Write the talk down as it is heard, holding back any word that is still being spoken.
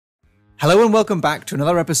Hello and welcome back to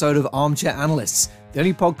another episode of Armchair Analysts, the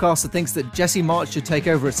only podcast that thinks that Jesse Marsch should take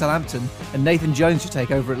over at Southampton and Nathan Jones should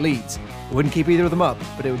take over at Leeds. We wouldn't keep either of them up,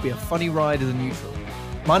 but it would be a funny ride as a neutral.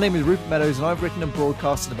 My name is Rupert Meadows and I've written and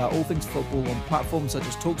broadcasted about all things football on platforms such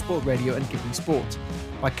as TalkSport Radio and Giving Sport.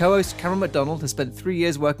 My co-host Cameron MacDonald has spent 3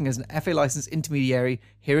 years working as an FA licensed intermediary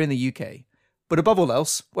here in the UK. But above all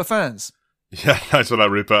else, we're fans. Yeah, thanks for that,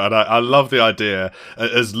 Rupert. And I love the idea,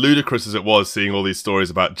 as ludicrous as it was seeing all these stories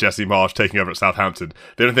about Jesse Marsch taking over at Southampton,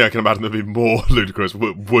 the only thing I can imagine that would be more ludicrous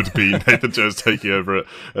would be Nathan Jones taking over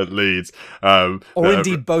at Leeds. Or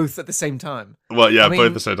indeed both at the same time. Well, yeah, both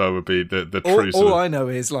at the same time would be the true all I know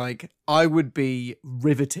is, I would be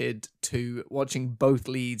riveted to watching both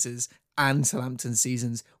Leeds' and Southampton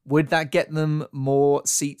seasons. Would that get them more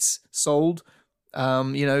seats sold?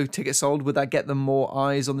 Tickets sold? Would that get them more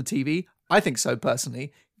eyes on the TV? I think so,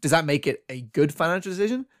 personally. Does that make it a good financial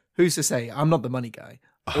decision? Who's to say? I'm not the money guy.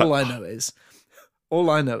 All I know is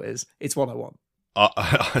it's what I want.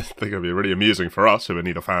 I think it'd be really amusing for us, who are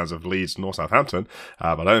neither fans of Leeds nor Southampton.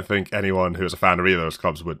 I don't think anyone who is a fan of either of those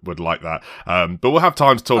clubs would like that. But we'll have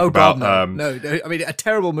time to talk about... No. I mean, a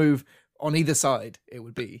terrible move on either side, it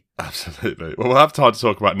would be. Absolutely. Well, we'll have time to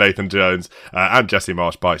talk about Nathan Jones and Jesse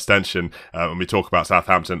Marsch by extension when we talk about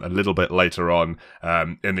Southampton a little bit later on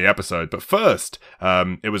in the episode. But first,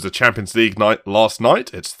 it was the Champions League night last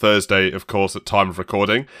night. It's Thursday, of course, at time of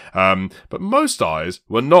recording. But most eyes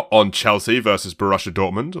were not on Chelsea versus Borussia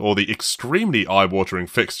Dortmund or the extremely eye-watering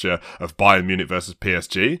fixture of Bayern Munich versus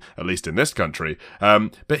PSG, at least in this country.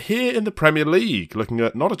 But here in the Premier League, looking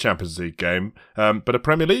at not a Champions League game, but a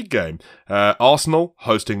Premier League game. Arsenal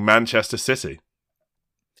hosting Manchester City.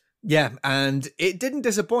 Yeah, and it didn't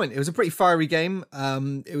disappoint. It was a pretty fiery game.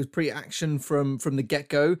 It was pretty action from the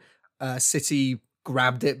get-go. City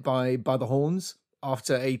grabbed it by the horns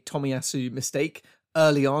after a Tomiyasu mistake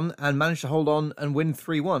early on and managed to hold on and win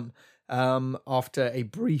 3-1 after a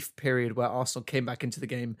brief period where Arsenal came back into the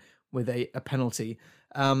game with a penalty.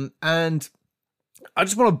 And I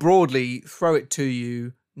just want to broadly throw it to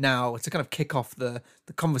you now to kind of kick off the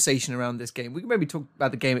conversation around this game. We can maybe talk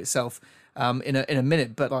about the game itself in a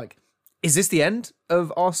minute, but is this the end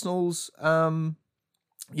of Arsenal's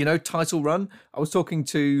title run? I was talking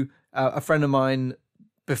to a friend of mine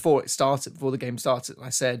before the game started, and I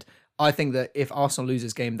said, I think that if Arsenal lose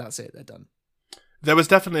this game, that's it, they're done. There was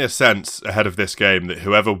definitely a sense ahead of this game that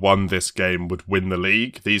whoever won this game would win the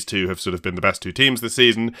league. These two have sort of been the best two teams this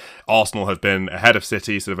season. Arsenal have been ahead of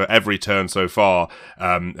City sort of at every turn so far.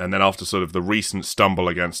 And then after sort of the recent stumble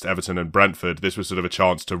against Everton and Brentford, this was sort of a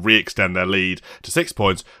chance to re-extend their lead to 6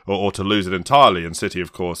 points or to lose it entirely. And City,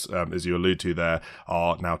 of course, as you allude to there,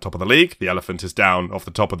 are now top of the league. The elephant is down off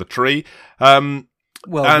the top of the tree. With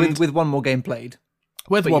one more game played.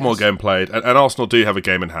 More game played, and Arsenal do have a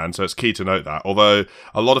game in hand, so it's key to note that. Although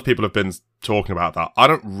a lot of people have been talking about that, I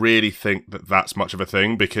don't really think that that's much of a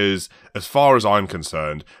thing, because as far as I'm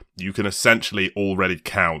concerned, you can essentially already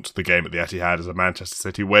count the game at the Etihad as a Manchester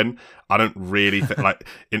City win. I don't really think,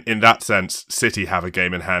 in that sense, City have a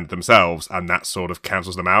game in hand themselves, and that sort of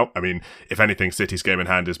cancels them out. I mean, if anything, City's game in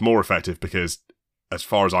hand is more effective because, as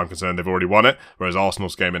far as I'm concerned, they've already won it, whereas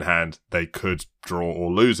Arsenal's game in hand, they could draw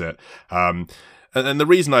or lose it. And the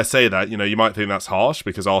reason I say that, you might think that's harsh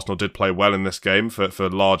because Arsenal did play well in this game for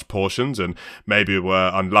large portions and maybe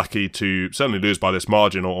were unlucky to certainly lose by this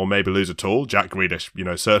margin or maybe lose at all. Jack Grealish,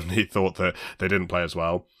 certainly thought that they didn't play as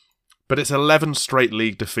well. But it's 11 straight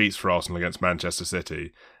league defeats for Arsenal against Manchester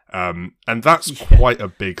City. And that's quite a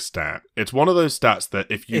big stat. It's one of those stats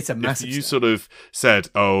that if you sort of said,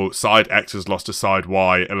 side X has lost to side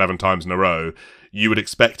Y 11 times in a row, you would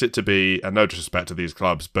expect it to be, and no disrespect to these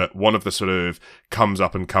clubs, but one of the sort of comes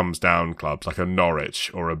up and comes down clubs, like a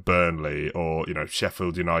Norwich or a Burnley or,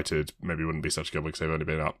 Sheffield United. Maybe wouldn't be such a good one because they've only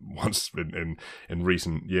been up once in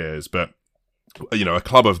recent years. But, a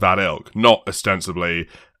club of that ilk, not ostensibly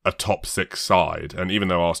a top six side. And even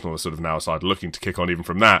though Arsenal is sort of now a side looking to kick on even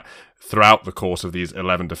from that, throughout the course of these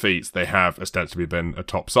 11 defeats, they have ostensibly been a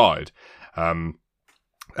top side. And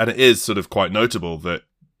it is sort of quite notable that,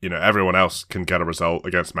 everyone else can get a result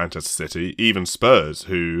against Manchester City, even Spurs,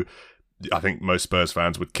 who I think most Spurs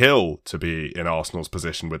fans would kill to be in Arsenal's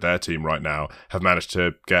position with their team right now, have managed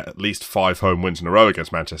to get at least 5 home wins in a row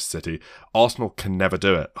against Manchester City. Arsenal can never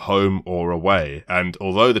do it, home or away. And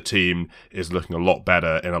although the team is looking a lot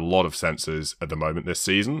better in a lot of senses at the moment this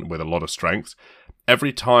season, with a lot of strength,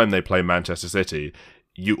 every time they play Manchester City,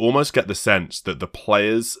 you almost get the sense that the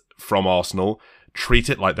players from Arsenal treat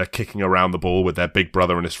it like they're kicking around the ball with their big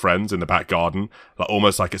brother and his friends in the back garden, like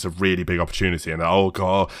almost like it's a really big opportunity. And oh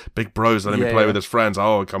god, big bro's letting me play with his friends.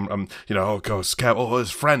 Oh, oh god, scared. Oh,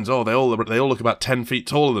 his friends. Oh, they all look about 10 feet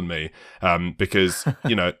taller than me. Because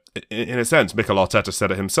in a sense, Mikel Arteta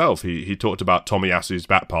said it himself. He talked about Tomiyasu's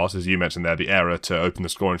back pass, as you mentioned there, the error to open the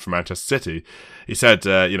scoring for Manchester City. He said,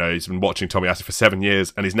 he's been watching Tomiyasu for 7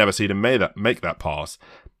 years and he's never seen him make that pass.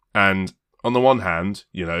 And on the one hand,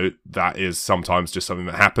 that is sometimes just something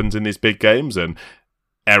that happens in these big games, and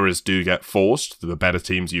errors do get forced to the better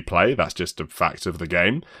teams you play. That's just a fact of the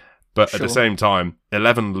game. But at the same time,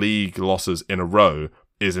 11 league losses in a row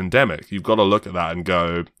is endemic. You've got to look at that and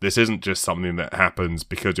go, this isn't just something that happens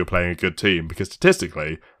because you're playing a good team. Because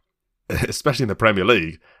statistically, especially in the Premier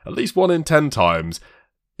League, at least 1 in 10 times,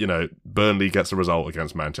 Burnley gets a result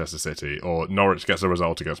against Manchester City, or Norwich gets a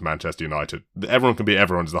result against Manchester United. Everyone can beat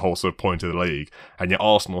everyone is the whole sort of point of the league. And yet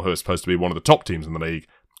Arsenal, who are supposed to be one of the top teams in the league,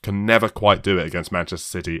 can never quite do it against Manchester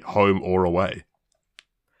City, home or away.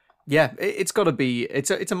 Yeah, it's got to be. It's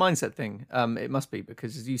a mindset thing. It must be,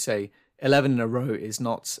 because as you say, 11 in a row is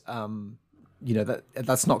not.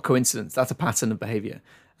 That's not coincidence. That's a pattern of behaviour,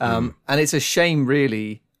 and it's a shame,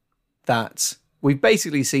 really, that we've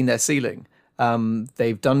basically seen their ceiling.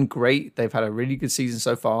 They've done great. They've had a really good season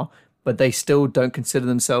so far, but they still don't consider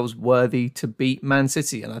themselves worthy to beat Man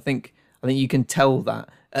City. And I think you can tell that.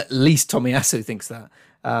 At least Tomiyasu thinks that.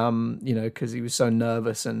 Because he was so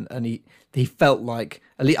nervous and he felt like,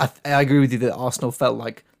 at least I agree with you that Arsenal felt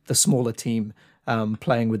like the smaller team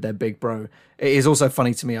playing with their big bro. It is also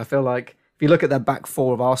funny to me. I feel like if you look at their back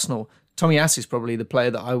four of Arsenal, Tomiyasu is probably the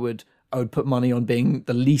player that I would put money on being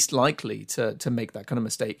the least likely to make that kind of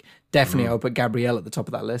mistake. Definitely, I would put Gabriel at the top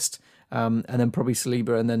of that list, and then probably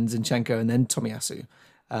Saliba, and then Zinchenko, and then Tomiyasu.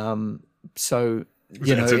 I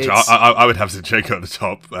would have Zinchenko at the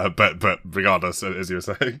top, but regardless, as you were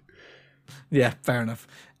saying. Yeah, fair enough.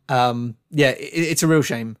 It's a real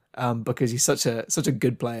shame because he's such a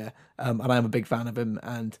good player, and I am a big fan of him,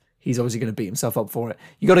 and he's obviously going to beat himself up for it.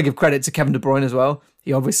 You got to give credit to Kevin De Bruyne as well.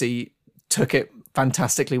 He obviously took it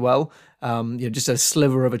fantastically well. Just a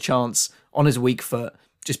sliver of a chance on his weak foot,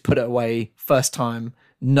 just put it away first time,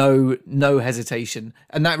 no hesitation,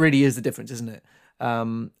 and that really is the difference, isn't it?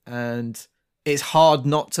 And it's hard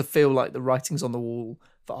not to feel like the writing's on the wall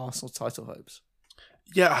for Arsenal's title hopes.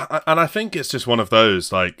 Yeah, and I think it's just one of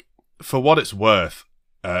those, like, for what it's worth,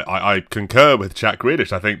 I concur with Jack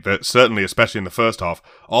Grealish. I think that certainly, especially in the first half,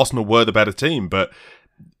 Arsenal were the better team, but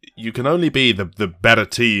you can only be the better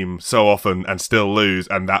team so often and still lose,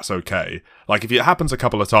 and that's okay. Like, if it happens a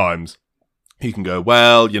couple of times, you can go,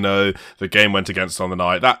 well, the game went against us on the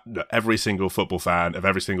night. That every single football fan of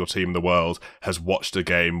every single team in the world has watched a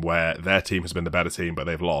game where their team has been the better team, but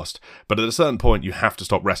they've lost. But at a certain point, you have to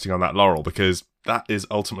stop resting on that laurel, because that is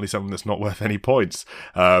ultimately something that's not worth any points.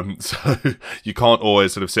 So you can't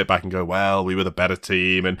always sort of sit back and go, well, we were the better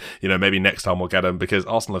team, and maybe next time we'll get them, because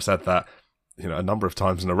Arsenal have said that a number of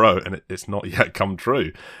times in a row, and it's not yet come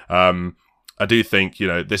true. I do think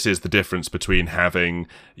this is the difference between having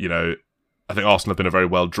I think Arsenal have been a very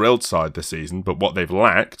well drilled side this season, but what they've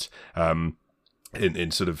lacked in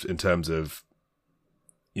terms of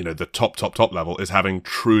the top level is having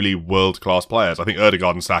truly world class players. I think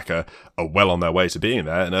Ødegaard and Saka are well on their way to being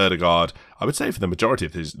there, and Ødegaard, I would say for the majority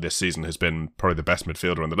of this season, has been probably the best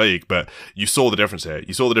midfielder in the league. But you saw the difference here.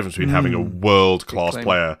 You saw the difference between having a world class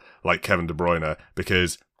player like Kevin De Bruyne,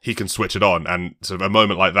 because he can switch it on, and sort of a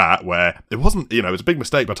moment like that where it wasn't, it was a big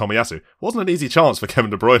mistake by Tomiyasu. It wasn't an easy chance for Kevin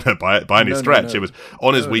De Bruyne by any stretch. No. It was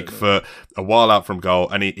on his weak foot, a while out from goal,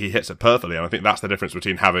 and he hits it perfectly. And I think that's the difference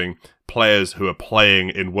between having players who are playing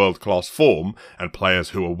in world-class form and players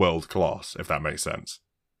who are world-class, if that makes sense.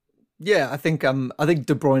 Yeah, I think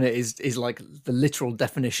De Bruyne is like the literal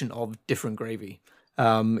definition of different gravy.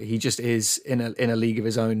 He just is in a league of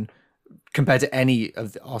his own, compared to any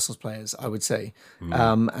of the Arsenal's players, I would say.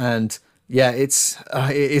 And yeah, it's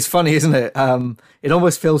funny, isn't it? It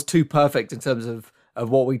almost feels too perfect in terms of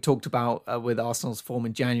what we talked about with Arsenal's form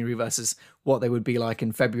in January versus what they would be like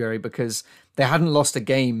in February, because they hadn't lost a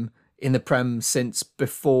game in the Prem since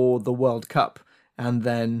before the World Cup, and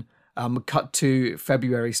then cut to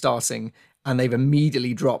February starting, and they've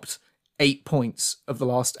immediately dropped 8 points out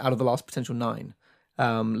of the last potential 9,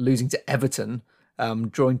 losing to Everton,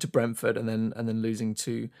 drawing to Brentford, and then losing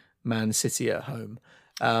to Man City at home.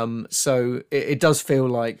 So it does feel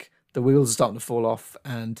like the wheels are starting to fall off,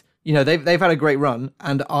 and they've had a great run,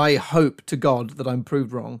 and I hope to God that I'm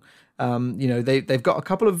proved wrong. They've got a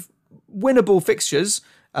couple of winnable fixtures.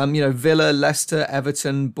 Villa, Leicester,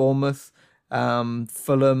 Everton, Bournemouth,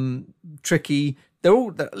 Fulham, tricky. they're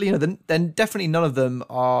all, then definitely none of them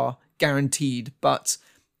are guaranteed, but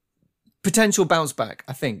potential bounce back,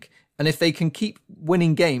 I think. And if they can keep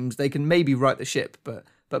winning games, they can maybe right the ship. But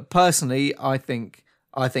personally, I think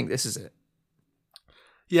this is it.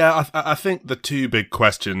 Yeah, I think the two big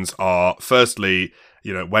questions are, firstly,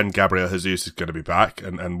 when Gabriel Jesus is going to be back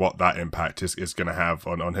and what that impact is going to have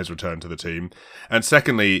on his return to the team. And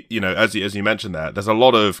secondly, as you mentioned there's a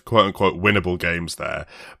lot of quote unquote winnable games there.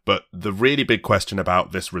 But the really big question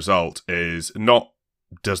about this result is not,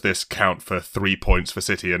 does this count for 3 points for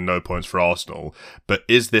City and no points for Arsenal? But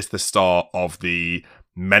is this the start of the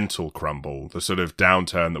mental crumble, the sort of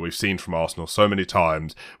downturn that we've seen from Arsenal so many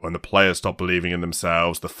times, when the players stop believing in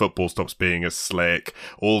themselves, the football stops being as slick,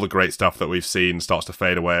 all the great stuff that we've seen starts to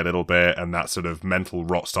fade away a little bit, and that sort of mental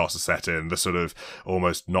rot starts to set in, the sort of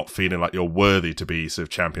almost not feeling like you're worthy to be sort of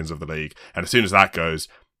champions of the league. And as soon as that goes,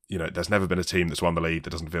 there's never been a team that's won the league that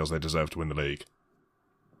doesn't feel as they deserve to win the league.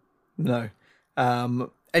 No.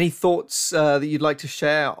 Any thoughts that you'd like to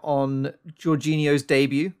share on Jorginho's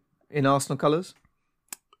debut in Arsenal colours?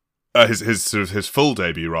 His full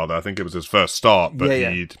debut, rather. I think it was his first start, but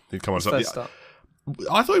he'd come on. Start.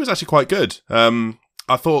 I thought he was actually quite good.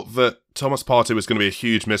 I thought that Thomas Partey was going to be a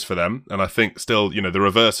huge miss for them, and I think still, the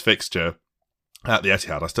reverse fixture at the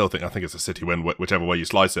Etihad, I think it's a City win, whichever way you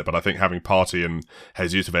slice it. But I think having Partey and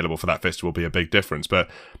Jesus available for that fixture will be a big difference. But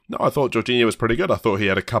no, I thought Jorginho was pretty good. I thought he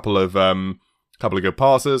had a couple of good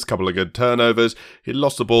passes, couple of good turnovers. He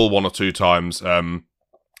lost the ball one or two times.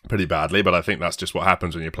 Pretty badly, but I think that's just what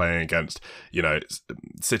happens when you're playing against,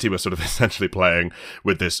 City were sort of essentially playing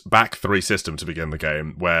with this back three system to begin the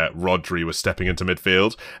game, where Rodri was stepping into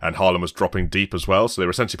midfield and Haaland was dropping deep as well. So they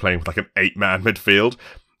were essentially playing with like an 8-man midfield.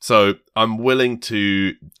 So I'm willing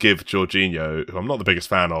to give Jorginho, who I'm not the biggest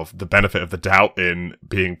fan of, the benefit of the doubt in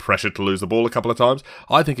being pressured to lose the ball a couple of times.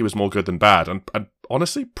 I think he was more good than bad, and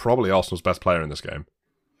honestly, probably Arsenal's best player in this game.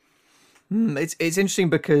 It's interesting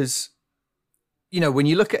because, when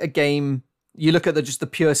you look at a game, you look at just the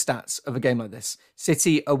pure stats of a game like this.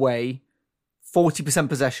 City away, 40%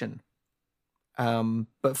 possession,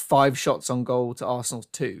 but 5 shots on goal to Arsenal's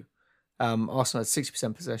 2. Arsenal had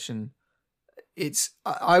 60% possession. It's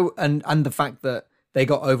and the fact that they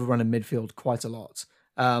got overrun in midfield quite a lot.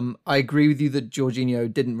 I agree with you that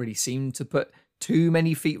Jorginho didn't really seem to put too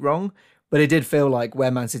many feet wrong, but it did feel like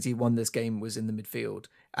where Man City won this game was in the midfield,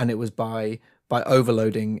 and it was by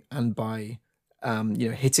overloading and by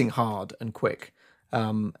hitting hard and quick.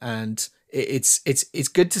 And it's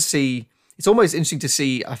good to see. It's almost interesting to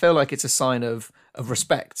see. I feel like it's a sign of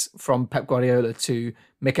respect from Pep Guardiola to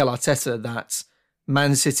Mikel Arteta that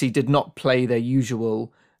Man City did not play their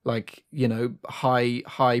usual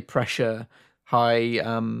high pressure,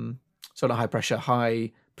 high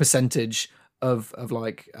percentage of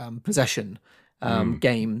possession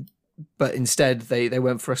game, but instead they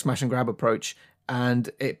went for a smash and grab approach. And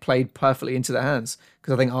it played perfectly into their hands,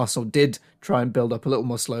 because I think Arsenal did try and build up a little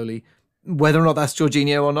more slowly. Whether or not that's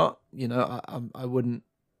Jorginho or not, I wouldn't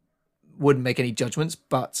make any judgments.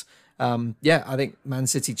 But I think Man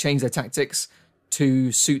City changed their tactics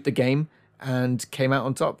to suit the game and came out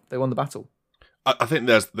on top. They won the battle. I think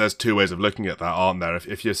there's two ways of looking at that, aren't there?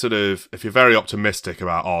 If you're very optimistic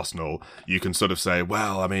about Arsenal, you can sort of say,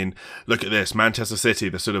 well, I mean, look at this, Manchester City,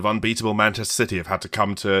 the sort of unbeatable Manchester City have had to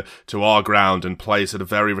come to our ground and play sort of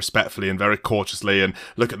very respectfully and very cautiously, and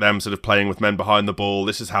look at them sort of playing with men behind the ball.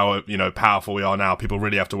 This is how powerful we are now. People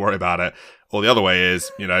really have to worry about it. Or the other way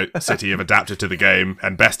is, City have adapted to the game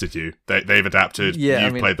and bested you. They've adapted. Yeah,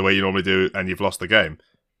 you've played the way you normally do, and you've lost the game.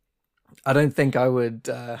 I don't think I would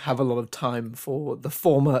have a lot of time for the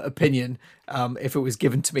former opinion if it was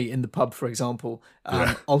given to me in the pub, for example.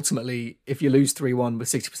 Ultimately, if you lose 3-1 with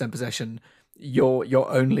 60% possession, you're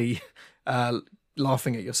only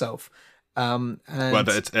laughing at yourself. Well,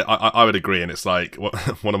 I would agree, and it's like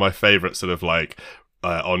one of my favourite sort of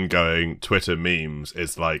ongoing Twitter memes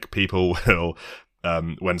is like people will.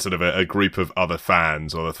 When sort of a group of other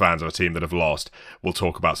fans or the fans of a team that have lost will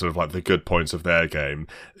talk about sort of like the good points of their game,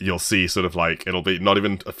 you'll see sort of like, it'll be not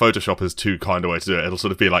even Photoshop is too kind a way to do it. It'll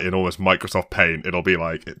sort of be like in almost Microsoft Paint. It'll be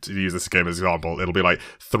like, to use this game as an example, it'll be like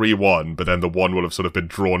 3-1, but then the 1 will have sort of been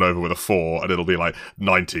drawn over with a 4, and it'll be like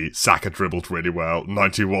 90, Saka dribbled really well,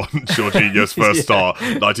 91, Jorginho's first start,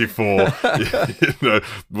 94,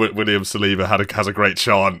 William Saliba has a great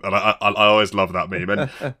chant, and I always love that meme,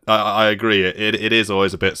 and I agree, it is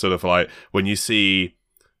always a bit sort of like when you see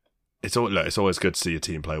it's always good to see your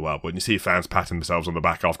team play well, but when you see fans patting themselves on the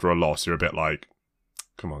back after a loss, you're a bit like,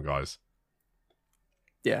 come on guys.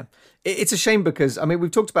 Yeah, it's a shame because I mean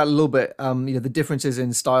we've talked about a little bit, the differences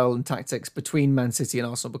in style and tactics between Man City and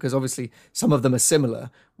Arsenal because obviously some of them are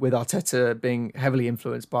similar, with Arteta being heavily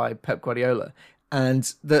influenced by Pep Guardiola,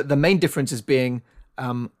 and the main difference is being,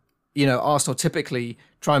 Arsenal typically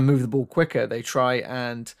try and move the ball quicker. They try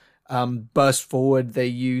and burst forward. They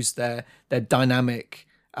use their dynamic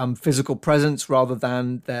physical presence rather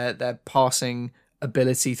than their passing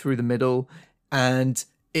ability through the middle, and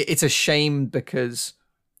it's a shame because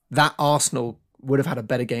that Arsenal would have had a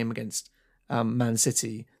better game against Man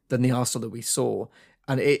City than the Arsenal that we saw,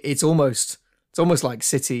 and it's almost like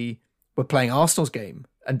City were playing Arsenal's game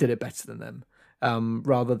and did it better than them,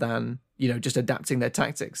 rather than just adapting their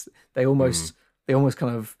tactics. They almost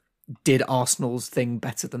kind of did Arsenal's thing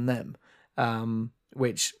better than them,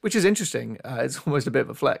 which is interesting. It's almost a bit of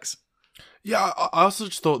a flex. Yeah, I also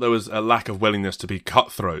just thought there was a lack of willingness to be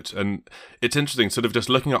cutthroat. And it's interesting, sort of just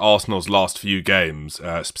looking at Arsenal's last few games,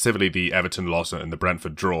 specifically the Everton loss and the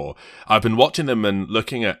Brentford draw. I've been watching them and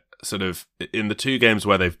looking at sort of in the two games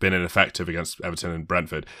where they've been ineffective against Everton and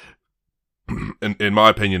Brentford. In my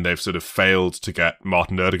opinion, they've sort of failed to get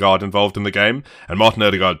Martin Ødegaard involved in the game, and Martin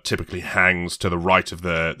Ødegaard typically hangs to the right of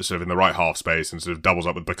the sort of in the right half space and sort of doubles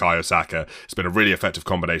up with Bukayo Saka. It's been a really effective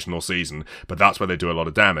combination all season, but that's where they do a lot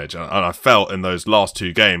of damage. And I felt in those last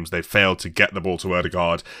two games they failed to get the ball to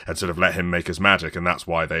Ødegaard and sort of let him make his magic, and that's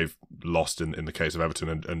why they've lost in the case of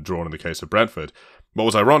Everton and drawn in the case of Brentford. What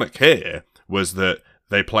was ironic here was that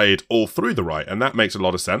they played all through the right, and that makes a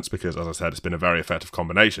lot of sense because, as I said, it's been a very effective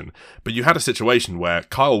combination. But you had a situation where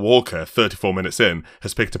Kyle Walker, 34 minutes in,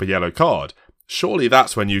 has picked up a yellow card. Surely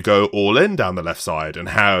that's when you go all in down the left side and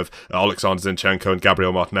have Alexander Zinchenko and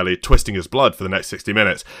Gabriel Martinelli twisting his blood for the next 60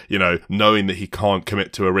 minutes, knowing that he can't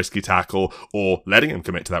commit to a risky tackle or letting him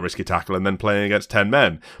commit to that risky tackle and then playing against 10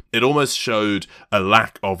 men. It almost showed a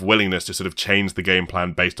lack of willingness to sort of change the game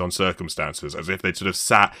plan based on circumstances, as if they'd sort of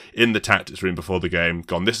sat in the tactics room before the game,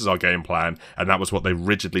 gone, this is our game plan, and that was what they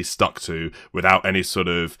rigidly stuck to without any sort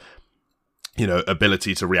of,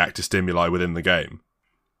 ability to react to stimuli within the game.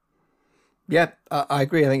 Yeah, I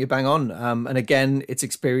agree. I think you're bang on. And again, it's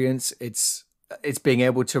experience. It's being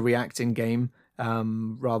able to react in game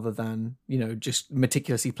rather than just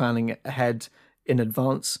meticulously planning ahead in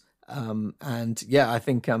advance. And yeah, I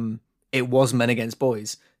think it was men against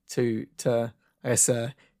boys to I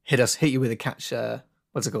guess hit you with a catch.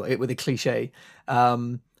 What's it called? It with a cliche.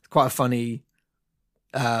 Quite a funny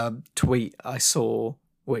tweet I saw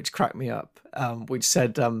which cracked me up. Which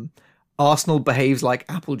said Arsenal behaves like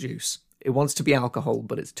apple juice. It wants to be alcohol,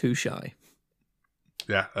 but it's too shy.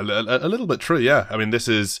 Yeah, a little bit true, yeah. I mean, this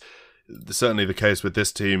is certainly the case with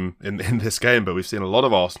this team in this game, but we've seen a lot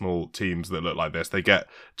of Arsenal teams that look like this. They get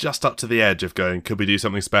just up to the edge of going, could we do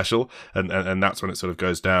something special? And that's when it sort of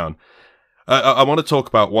goes down. I want to talk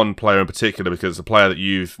about one player in particular because it's a player that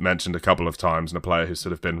you've mentioned a couple of times and a player who's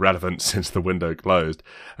sort of been relevant since the window closed.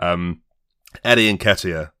 Eddie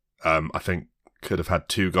Nketiah, I think, could have had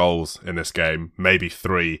 2 goals in this game, maybe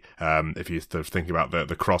 3, if you sort of think about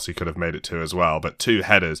the cross he could have made it to as well, but 2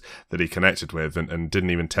 headers that he connected with and didn't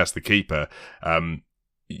even test the keeper.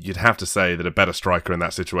 You'd have to say that a better striker in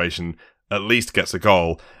that situation at least gets a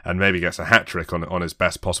goal and maybe gets a hat-trick on his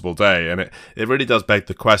best possible day. And it really does beg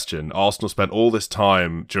the question. Arsenal spent all this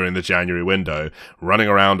time during the January window running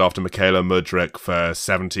around after Mykhailo Mudryk for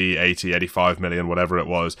 70, 80, 85 million, whatever it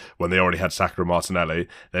was, when they already had Saka and Martinelli.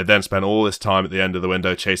 They then spent all this time at the end of the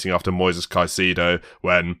window chasing after Moises Caicedo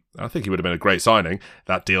when I think he would have been a great signing.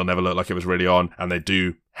 That deal never looked like it was really on, and they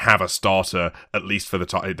do have a starter, at least for the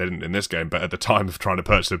time. They didn't in this game, but at the time of trying to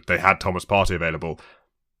purchase it, they had Thomas Partey available.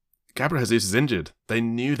 Gabriel Jesus is injured. They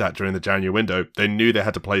knew that during the January window. They knew they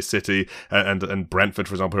had to play City and Brentford,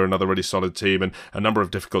 for example, are another really solid team and a number of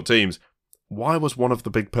difficult teams. Why was one of the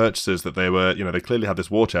big purchases that they were, they clearly had this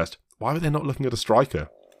war chest, why were they not looking at a striker?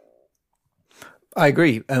 I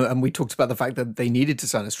agree. And we talked about the fact that they needed to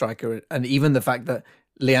sign a striker, and even the fact that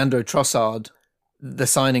Leandro Trossard, the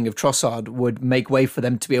signing of Trossard, would make way for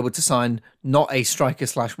them to be able to sign not a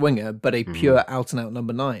striker/winger, but a pure out-and-out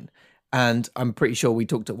number 9. And I'm pretty sure we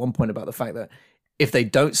talked at one point about the fact that if they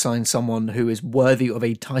don't sign someone who is worthy of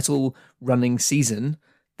a title-running season,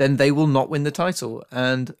 then they will not win the title.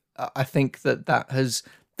 And I think that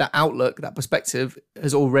outlook, that perspective,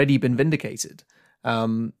 has already been vindicated.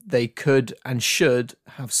 They could and should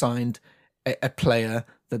have signed a player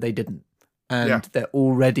that they didn't. And they're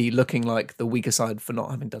already looking like the weaker side for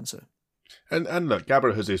not having done so. And look,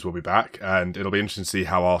 Gabriel Jesus will be back, and it'll be interesting to see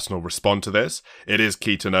how Arsenal respond to this. It is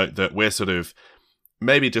key to note that we're sort of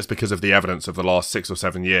maybe just because of the evidence of the last 6 or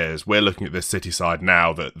 7 years, we're looking at this City side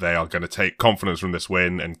now that they are going to take confidence from this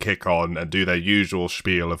win and kick on and do their usual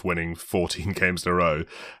spiel of winning 14 games in a row.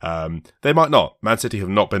 They might not. Man City have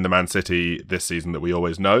not been the Man City this season that we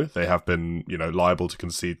always know. They have been, liable to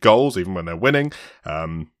concede goals even when they're winning.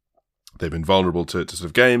 They've been vulnerable to sort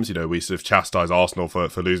of games. We sort of chastise Arsenal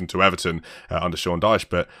for losing to Everton under Sean Dyche,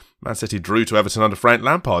 but Man City drew to Everton under Frank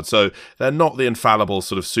Lampard. So they're not the infallible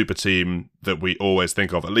sort of super team that we always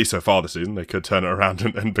think of, at least so far this season. They could turn it around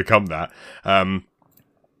and become that. So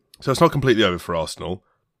it's not completely over for Arsenal,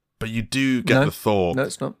 but you do get the thought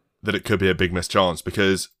it's not. That it could be a big missed chance,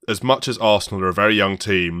 because as much as Arsenal are a very young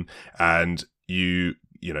team and you'd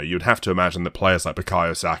have to imagine that players like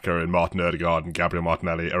Bukayo Saka and Martin Odegaard and Gabriel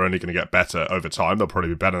Martinelli are only going to get better over time. They'll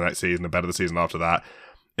probably be better next season and better the season after that.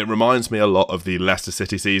 It reminds me a lot of the Leicester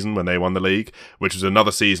City season when they won the league, which was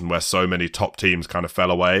another season where so many top teams kind of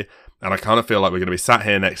fell away. And I kind of feel like we're going to be sat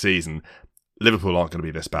here next season. Liverpool aren't going to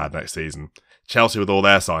be this bad next season. Chelsea, with all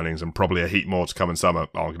their signings and probably a heap more to come in summer,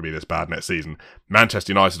 aren't going to be this bad next season.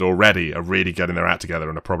 Manchester United already are really getting their act together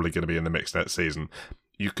and are probably going to be in the mix next season.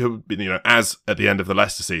 You could, as at the end of the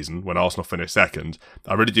Leicester season, when Arsenal finished second,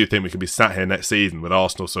 I really do think we could be sat here next season with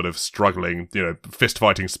Arsenal sort of struggling,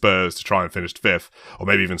 fist-fighting Spurs to try and finish fifth, or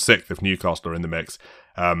maybe even sixth if Newcastle are in the mix.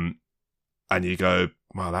 And you go,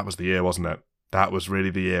 wow, that was the year, wasn't it? That was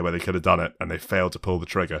really the year where they could have done it, and they failed to pull the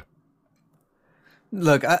trigger.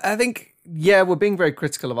 Look, I think, we're being very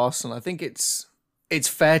critical of Arsenal. I think it's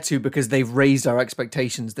fair to, because they've raised our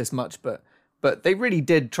expectations this much, but they really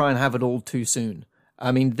did try and have it all too soon.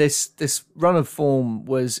 I mean, this run of form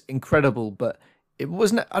was incredible, but it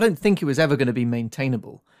wasn't. I don't think it was ever going to be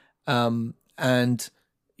maintainable. And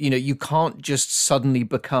you can't just suddenly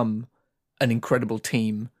become an incredible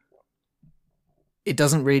team. It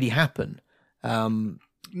doesn't really happen. No,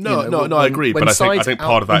 I agree. But I think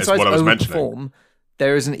part of that is what I was mentioning.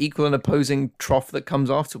 There is an equal and opposing trough that comes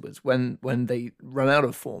afterwards when they run out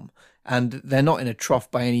of form, and they're not in a trough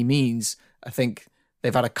by any means. I think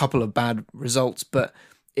they've had a couple of bad results, but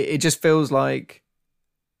it just feels like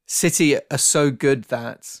City are so good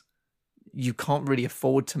that you can't really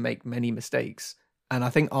afford to make many mistakes. And I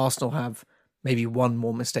think Arsenal have maybe one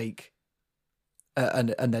more mistake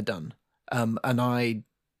and they're done. And I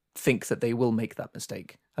think that they will make that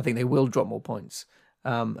mistake. I think they will drop more points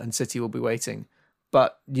and City will be waiting.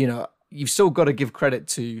 But, you've still got to give credit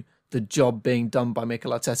to the job being done by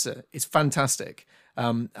Mikel Arteta. It's fantastic.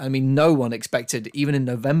 No one expected, even in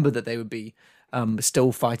November, that they would be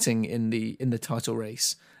still fighting in the title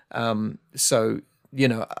race. I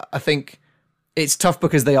think it's tough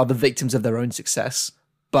because they are the victims of their own success,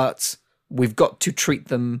 but we've got to treat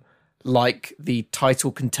them like the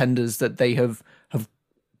title contenders that they have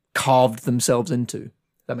carved themselves into.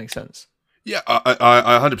 That makes sense. Yeah,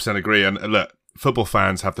 I 100% agree. And look, football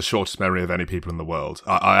fans have the shortest memory of any people in the world.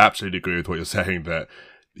 I absolutely agree with what you're saying, that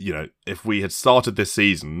if we had started this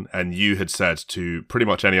season and you had said to pretty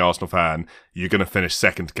much any Arsenal fan, you're going to finish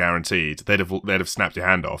second guaranteed, they'd have snapped your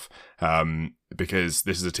hand off. Because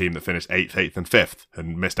this is a team that finished 8th and 5th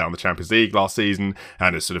and missed out on the Champions League last season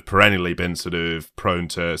and has sort of perennially been sort of prone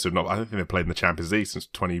to sort of not. I don't think they've played in the Champions League since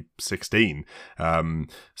 2016.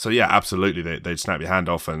 So yeah, absolutely, they'd snap your hand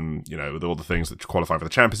off, and with all the things that qualifying for the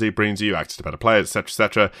Champions League brings you, access to better players, etc.,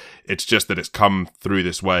 etc. It's just that it's come through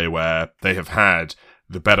this way where they have had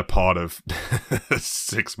the better part of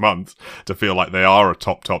 6 months to feel like they are a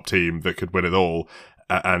top team that could win it all.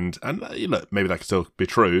 And maybe that could still be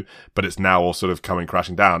true, but it's now all sort of coming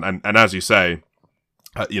crashing down. And as you say,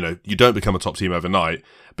 you don't become a top team overnight,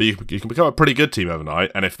 but you can become a pretty good team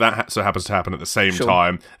overnight. And if that so happens to happen at the same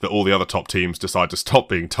time that all the other top teams decide to stop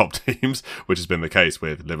being top teams, which has been the case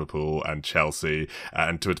with Liverpool and Chelsea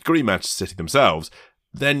and to a degree Manchester City themselves,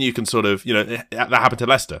 then you can sort of, that happened to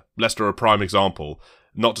Leicester. Leicester are a prime example,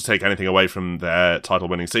 not to take anything away from their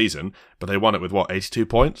title-winning season, but they won it with 82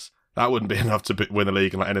 points? That wouldn't be enough to win the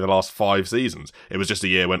league in any of the last 5 seasons. It was just a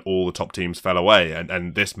year when all the top teams fell away,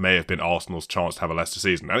 and this may have been Arsenal's chance to have a Leicester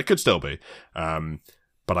season, and it could still be.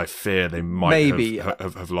 But I fear they might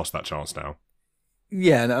have lost that chance now.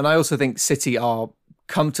 Yeah, and I also think City are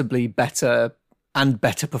comfortably better and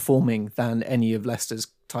better performing than any of Leicester's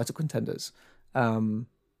title contenders.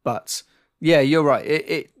 But yeah, you're right.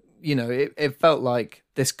 It felt like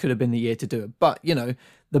this could have been the year to do it. But,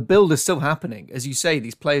 the build is still happening. As you say,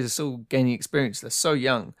 these players are still gaining experience. They're so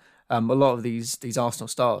young, a lot of these Arsenal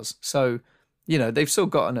stars. So, they've still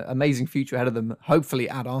got an amazing future ahead of them, hopefully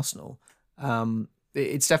at Arsenal.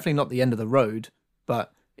 It's definitely not the end of the road,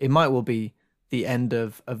 but it might well be the end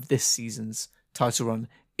of this season's title run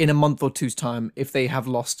in a month or two's time, if they have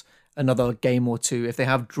lost another game or two, if they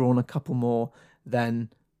have drawn a couple more, then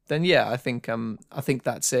yeah, I think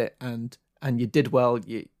that's it. And you did well.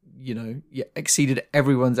 You exceeded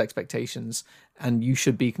everyone's expectations, and you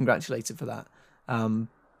should be congratulated for that.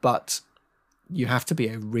 But you have to be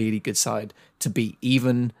a really good side to beat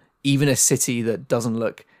even a City that doesn't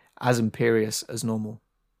look as imperious as normal.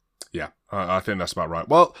 Yeah, I think that's about right.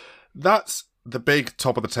 Well, that's the big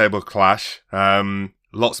top of the table clash.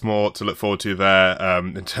 Lots more to look forward to there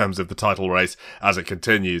in terms of the title race as it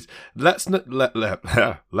continues. Let's look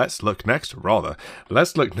next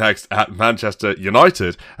at Manchester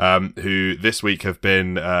United, who this week have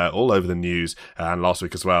been all over the news, and last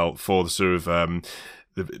week as well, for the sort of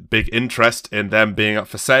the big interest in them being up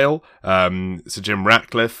for sale. Sir Jim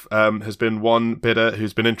Ratcliffe has been one bidder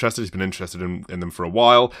who's been interested. He's been interested in them for a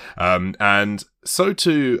while. And so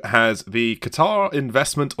too has the Qatar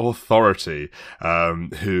Investment Authority,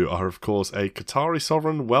 who are, of course, a Qatari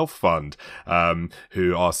sovereign wealth fund,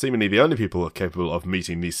 who are seemingly the only people capable of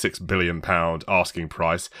meeting the £6 billion asking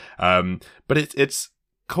price. But it's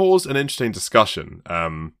caused an interesting discussion.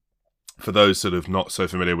 For those sort of not so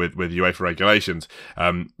familiar with UEFA regulations,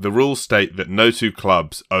 the rules state that no two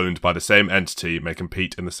clubs owned by the same entity may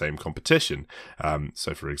compete in the same competition.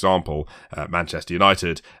 So, for example, Manchester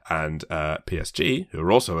United and PSG, who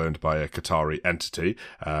are also owned by a Qatari entity,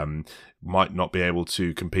 might not be able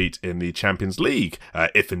to compete in the Champions League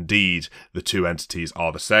if indeed the two entities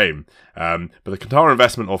are the same. But the Qatar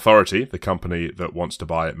Investment Authority, the company that wants to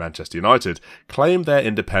buy Manchester United, claim they're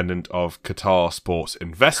independent of Qatar Sports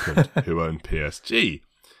Investment, who own PSG.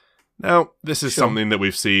 Now, this is something that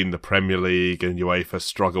we've seen the Premier League and UEFA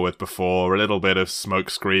struggle with before. A little bit of smoke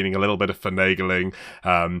screening, a little bit of finagling.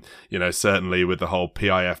 Certainly with the whole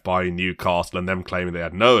PIF buying Newcastle and them claiming they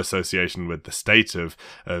had no association with the state of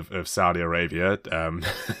Saudi Arabia and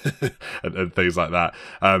things like that.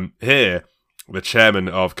 Here, the chairman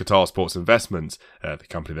of Qatar Sports Investments, the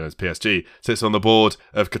company known as PSG, sits on the board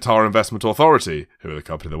of Qatar Investment Authority, who are the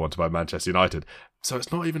company that want to buy Manchester United. So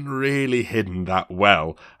it's not even really hidden that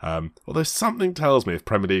well. Although something tells me if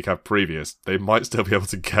Premier League have previous, they might still be able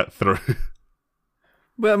to get through.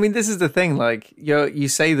 Well, I mean, this is the thing. Like, you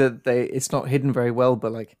say that it's not hidden very well,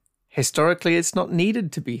 but like historically, it's not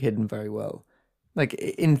needed to be hidden very well. Like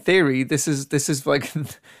in theory, this is like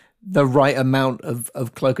the right amount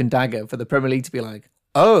of cloak and dagger for the Premier League to be like,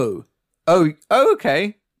 oh,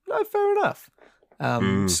 okay, no, fair enough.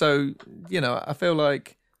 So I feel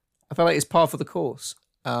like it's par for the course.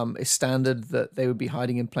 It's standard that they would be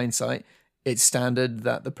hiding in plain sight. It's standard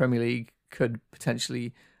that the Premier League could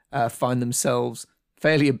potentially find themselves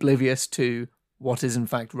fairly oblivious to what is in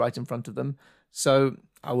fact right in front of them. So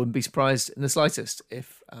I wouldn't be surprised in the slightest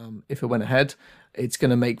if it went ahead. It's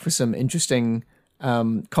going to make for some interesting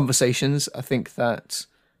conversations. I think that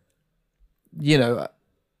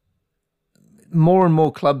more and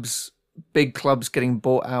more clubs, big clubs, getting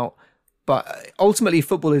bought out. But ultimately,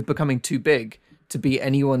 football is becoming too big to be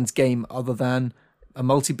anyone's game other than a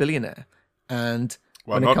multi-billionaire. And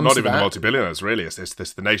not even the multi-billionaires, really. It's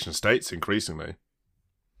the nation states increasingly.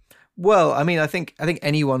 Well, I mean, I think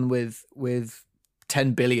anyone with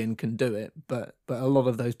 10 billion can do it, but a lot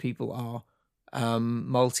of those people are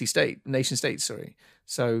nation states. Sorry.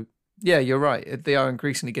 So yeah, you're right. They are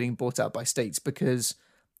increasingly getting bought out by states because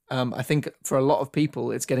I think for a lot of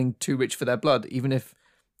people, it's getting too rich for their blood, even if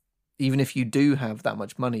you do have that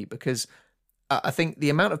much money, because I think the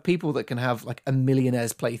amount of people that can have like a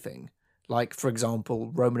millionaire's plaything, like for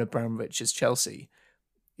example, Roman Abramovich's Chelsea,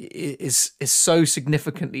 is so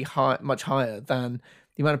significantly much higher than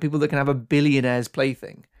the amount of people that can have a billionaire's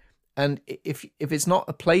plaything. And if it's not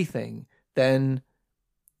a plaything, then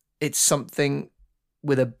it's something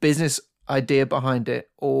with a business idea behind it,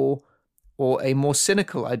 or a more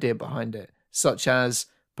cynical idea behind it, such as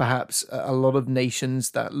perhaps a lot of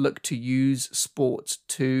nations that look to use sport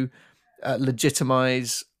to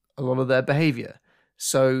legitimize a lot of their behavior.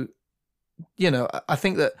 So, I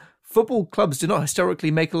think that football clubs do not historically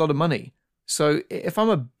make a lot of money. So if I'm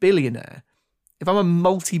a billionaire, if I'm a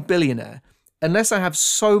multi-billionaire, unless I have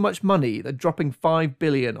so much money that dropping 5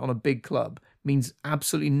 billion on a big club means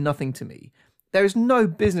absolutely nothing to me, there is no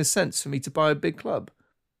business sense for me to buy a big club.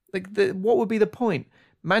 Like, what would be the point?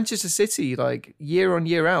 Manchester City, like year on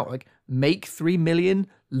year out, like make 3 million,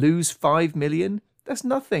 lose 5 million. That's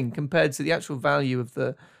nothing compared to the actual value of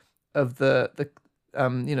the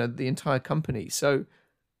entire company. So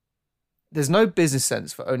there's no business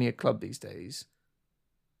sense for owning a club these days.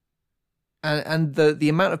 And the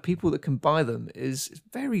amount of people that can buy them is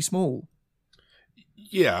very small.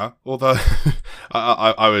 Yeah, although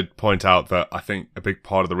I would point out that I think a big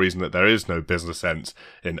part of the reason that there is no business sense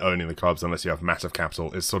in owning the clubs unless you have massive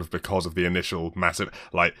capital is sort of because of the initial massive,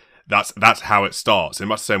 like, that's how it starts. In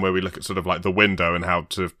much the same way we look at sort of like the window and how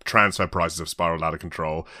sort of transfer prices have spiraled out of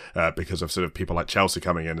control because of sort of people like Chelsea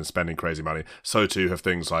coming in and spending crazy money. So too have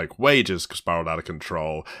things like wages spiraled out of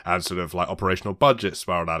control and sort of like operational budgets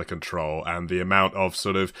spiraled out of control, and the amount of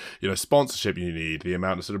sort of, you know, sponsorship you need, the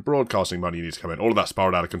amount of sort of broadcasting money you need to come in, all of that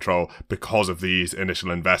spiraled out of control because of these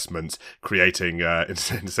initial investments, creating in a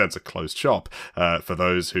sense a closed shop for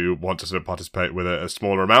those who want to sort of participate with a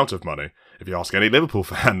smaller amount of money. If you ask any Liverpool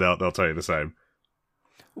fan, they'll tell you the same.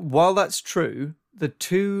 While that's true, the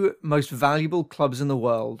two most valuable clubs in the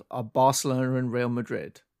world are Barcelona and Real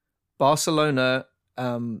Madrid. Barcelona,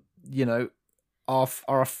 you know, are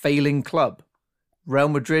a failing club. Real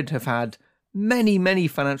Madrid have had many, many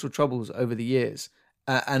financial troubles over the years.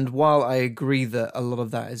 And while I agree that a lot of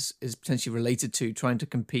that is potentially related to trying to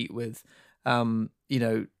compete with, you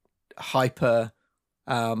know, hyper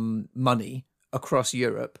money across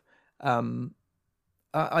Europe,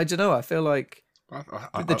 I don't know. I feel like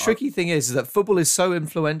the tricky thing is that football is so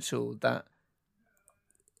influential that,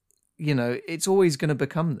 you know, it's always going to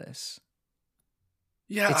become this.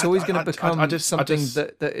 Yeah, it's always going to become something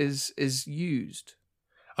that is used.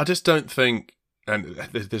 I just don't think, and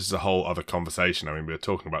this is a whole other conversation. I mean, we were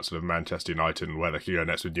talking about sort of Manchester United and where they could go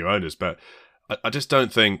next with new owners, but I just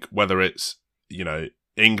don't think whether it's, you know,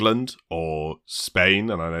 England or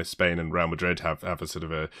Spain, and I know Spain and Real Madrid have a sort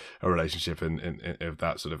of a relationship in of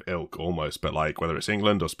that sort of ilk almost, but like whether it's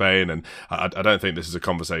England or Spain, and I don't think this is a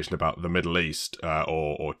conversation about the Middle East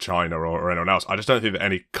or China or anyone else. I just don't think that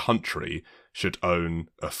any country should own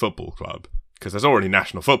a football club, because there's already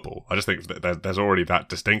national football. I just think that there's already that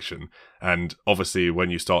distinction. And obviously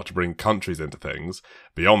when you start to bring countries into things,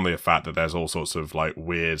 beyond the fact that there's all sorts of like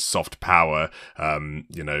weird soft power,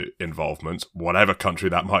 you know, involvement, whatever country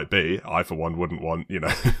that might be, I for one wouldn't want, you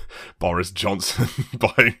know, Boris Johnson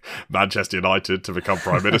buying Manchester United to become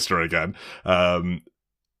Prime Minister again.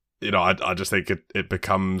 You know, I just think it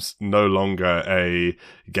becomes no longer a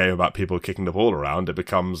game about people kicking the ball around. It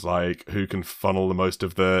becomes like who can funnel the most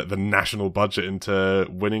of the national budget into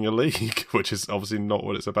winning a league, which is obviously not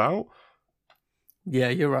what it's about. Yeah,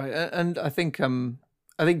 you're right, and I think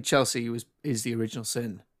Chelsea is the original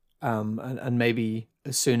sin, and maybe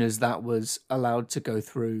as soon as that was allowed to go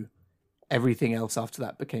through, everything else after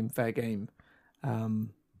that became fair game.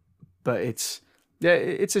 But it's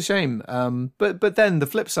a shame. But then the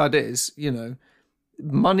flip side is, you know,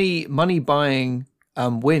 money buying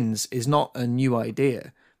wins is not a new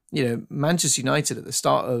idea. You know, Manchester United at the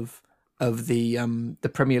start of the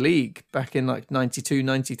Premier League back in like 92,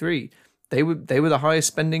 93, they were the highest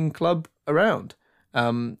spending club around.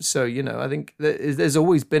 So, you know, I think there's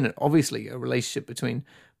always been obviously a relationship between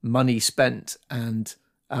money spent and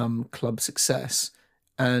club success.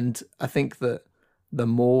 And I think that the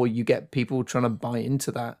more you get people trying to buy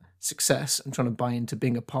into that success and trying to buy into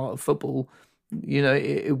being a part of football, you know,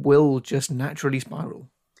 it will just naturally spiral.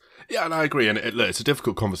 Yeah, and I agree. And it's a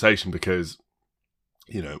difficult conversation because,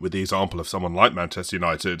 you know, with the example of someone like Manchester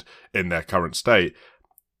United in their current state,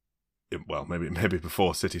 well, maybe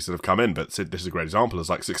before City sort of come in, but this is a great example. It's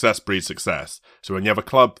like success breeds success. So when you have a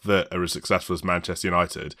club that are as successful as Manchester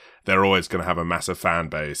United, they're always going to have a massive fan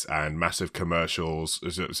base and massive commercials,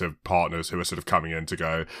 sort of partners who are sort of coming in to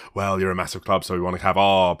go, well, you're a massive club, so we want to have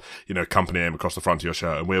our, you know, company name across the front of your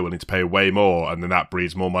shirt, and we're willing to pay way more, and then that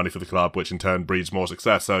breeds more money for the club, which in turn breeds more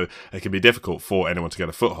success. So it can be difficult for anyone to get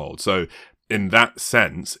a foothold. So in that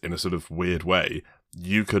sense, in a sort of weird way,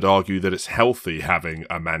 you could argue that it's healthy having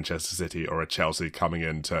a Manchester City or a Chelsea coming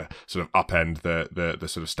in to sort of upend the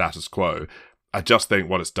sort of status quo. I just think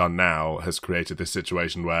what it's done now has created this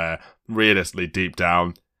situation where, realistically, deep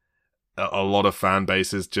down, a lot of fan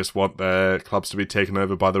bases just want their clubs to be taken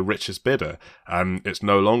over by the richest bidder. And it's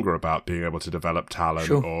no longer about being able to develop talent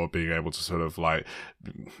or being able to sort of like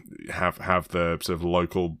have the sort of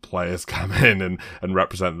local players come in and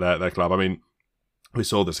represent their club. I mean, we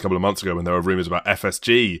saw this a couple of months ago when there were rumours about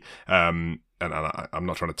FSG, and I'm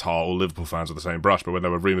not trying to tar all Liverpool fans with the same brush, but when there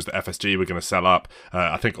were rumours that FSG were going to sell up,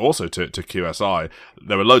 I think also to QSI,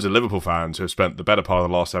 there were loads of Liverpool fans who have spent the better part of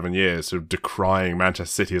the last 7 years sort of decrying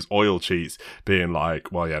Manchester City as oil cheats, being like,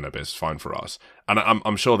 well, yeah, no, but it's fine for us. And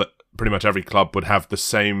I'm sure that pretty much every club would have the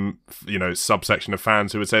same, you know, subsection of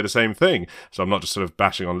fans who would say the same thing. So I'm not just sort of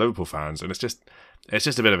bashing on Liverpool fans, and it's just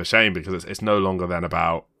a bit of a shame because it's no longer then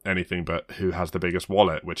about anything but who has the biggest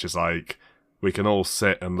wallet, which is like, we can all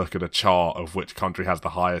sit and look at a chart of which country has the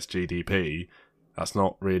highest GDP. That's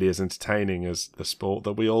not really as entertaining as the sport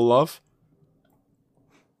that we all love.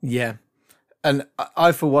 Yeah, and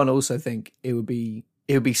I for one also think it would be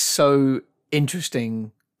so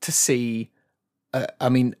interesting to see. I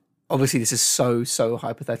mean, obviously this is so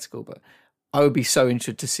hypothetical, but I would be so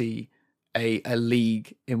interested to see a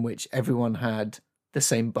league in which everyone had the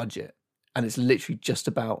same budget, and it's literally just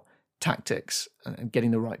about tactics and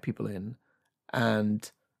getting the right people in,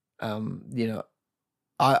 and you know,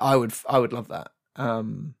 I would love that.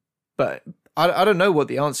 But I don't know what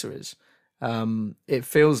the answer is. It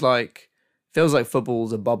feels like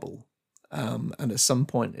football's a bubble, and at some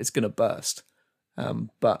point it's going to burst.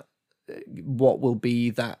 But what will be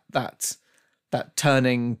that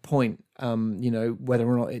turning point? Whether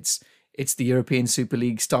or not it's the European Super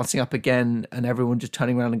League starting up again, and everyone just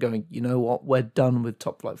turning around and going, you know what, we're done with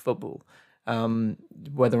top flight football.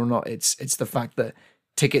 Whether or not it's the fact that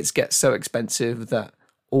tickets get so expensive that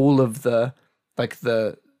all of the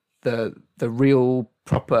real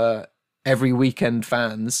proper every weekend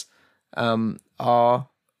fans are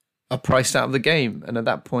priced out of the game, and at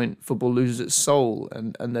that point football loses its soul,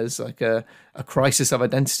 and there's like a crisis of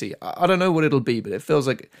identity. I don't know what it'll be, but it feels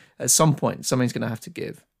like at some point something's going to have to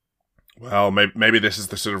give. Well, maybe this is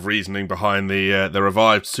the sort of reasoning behind the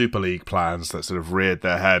revived Super League plans that sort of reared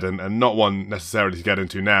their head, and not one necessarily to get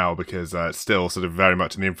into now because it's still sort of very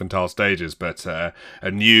much in the infantile stages. But a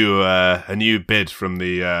new bid from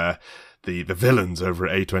the villains over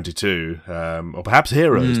at A22, or perhaps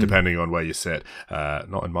heroes, depending on where you sit.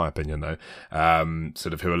 Not in my opinion, though.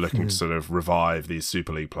 Sort of who are looking to sort of revive these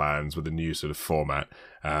Super League plans with a new sort of format.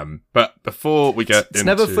 But before we get it's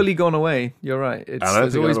never fully gone away. You're right.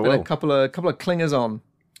 There's always been a couple of clingers on.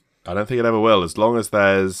 I don't think it ever will. As long as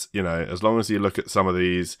there's, as long as you look at some of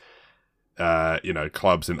these,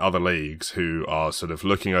 clubs in other leagues who are sort of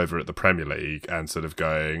looking over at the Premier League and sort of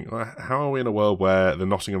going, well, how are we in a world where the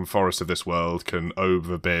Nottingham Forest of this world can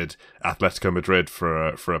overbid Atletico Madrid for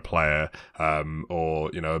a player, or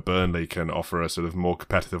a Burnley can offer a sort of more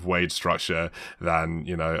competitive wage structure than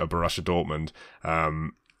a Borussia Dortmund,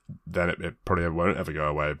 then it probably won't ever go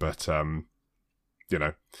away. But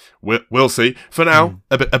we'll see. For now,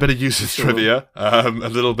 a bit of usage trivia, a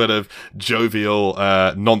little bit of jovial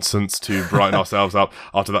nonsense to brighten ourselves up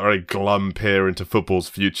after that very glum peer into football's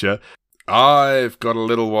future. I've got a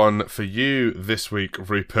little one for you this week,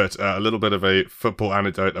 Rupert. A little bit of a football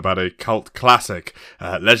anecdote about a cult classic,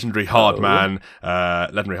 legendary hard man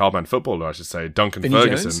footballer, I should say, Duncan Vinnie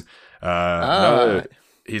Ferguson. No.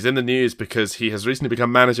 He's in the news because he has recently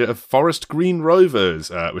become manager of Forest Green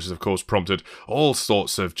Rovers, which has, of course, prompted all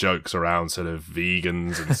sorts of jokes around sort of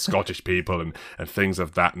vegans and Scottish people and things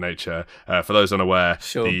of that nature. For those unaware,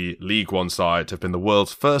 the League One side have been the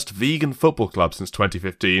world's first vegan football club since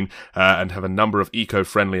 2015 and have a number of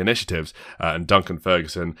eco-friendly initiatives. And Duncan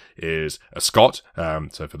Ferguson is a Scot,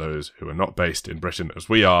 so for those who are not based in Britain as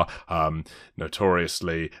we are,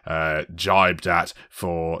 notoriously jibed at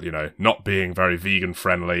for, not being very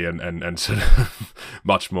vegan-friendly and sort of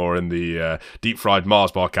much more in the deep-fried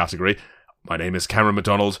Mars bar category. My name is Cameron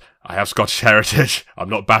MacDonald. I have Scottish heritage. I'm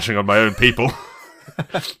not bashing on my own people.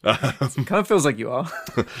 It kind of feels like you are.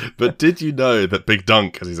 But did you know that Big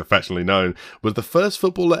Dunk, as he's affectionately known, was the first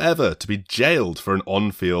footballer ever to be jailed for an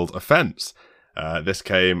on-field offence? This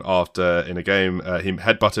came after, in a game, he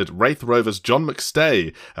headbutted Wraith Rovers' John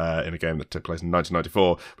McStay in a game that took place in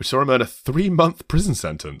 1994, which saw him earn a 3-month prison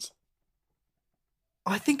sentence.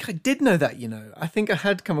 I think I did know that, I think I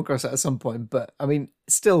had come across that at some point, but I mean,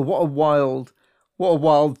 still, what a wild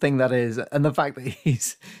thing that is, and the fact that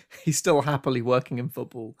he's still happily working in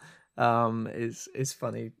football is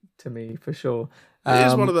funny to me for sure. It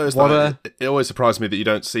is one of those that it always surprises me that you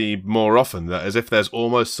don't see more often, that as if there's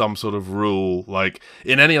almost some sort of rule, like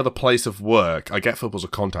in any other place of work. I get football's a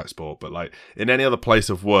contact sport, but like in any other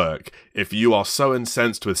place of work, if you are so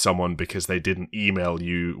incensed with someone because they didn't email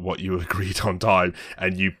you what you agreed on time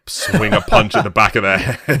and you swing a punch in the back of their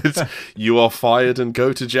head, you are fired and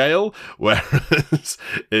go to jail. Whereas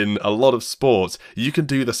in a lot of sports, you can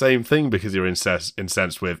do the same thing because you're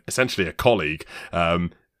incensed with essentially a colleague.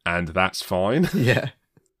 And that's fine. Yeah.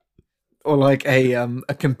 Or like a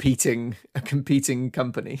competing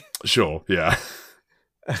company. Sure, yeah.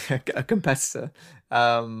 a competitor.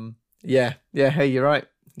 Yeah, hey, you're right.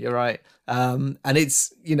 And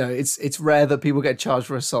it's it's rare that people get charged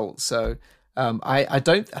for assault. So I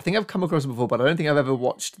think I've come across it before, but I don't think I've ever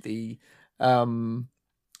watched the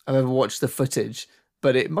footage,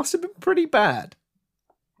 but it must have been pretty bad.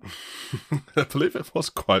 I believe it was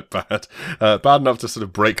quite bad. Bad enough to sort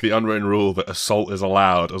of break the unwritten rule that assault is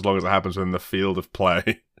allowed as long as it happens within the field of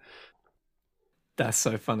play. That's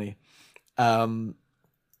so funny.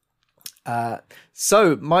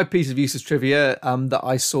 So my piece of useless trivia that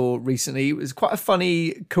I saw recently was quite a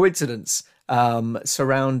funny coincidence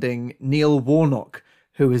surrounding Neil Warnock,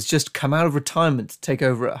 who has just come out of retirement to take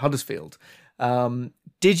over at Huddersfield.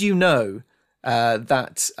 Did you know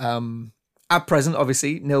that at present,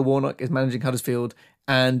 obviously, Neil Warnock is managing Huddersfield,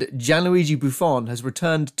 and Gianluigi Buffon has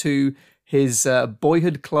returned to his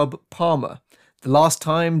boyhood club Parma. The last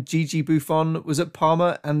time Gigi Buffon was at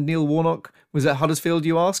Parma and Neil Warnock was at Huddersfield,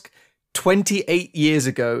 you ask? 28 years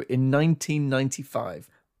ago in 1995,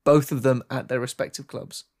 both of them at their respective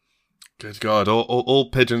clubs. Good God, all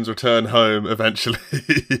pigeons return home eventually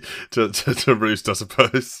to roost, I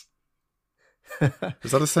suppose.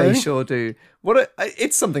 Is that a saying? They sure do.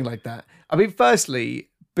 It's something like that. I mean, firstly,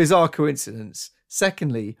 bizarre coincidence.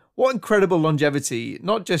 Secondly, what incredible longevity,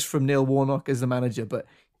 not just from Neil Warnock as the manager, but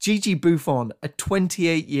Gigi Buffon, a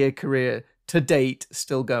 28-year career to date,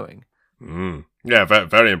 still going. Yeah, very,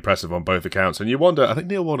 very impressive on both accounts. And you wonder, I think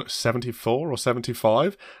Neil Warnock's 74 or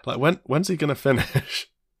 75. Like, when's he going to finish?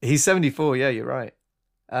 He's 74, yeah, you're right.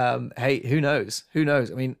 Hey, who knows? Who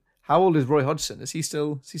knows? I mean, how old is Roy Hodgson? Is he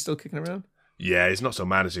still kicking around? Yeah, he's not still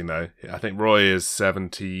managing, though. I think Roy is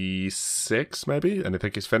 76, maybe, and I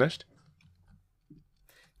think he's finished.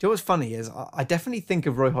 Do you know what's funny is I definitely think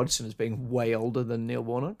of Roy Hodgson as being way older than Neil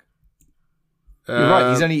Warnock. You're right.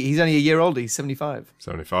 He's only a year older. He's 75.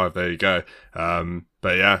 75. There you go.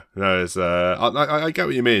 But yeah, no, it's I get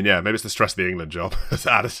what you mean. Yeah, maybe it's the stress of the England job. It's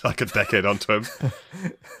added like a decade onto him.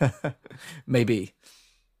 Maybe.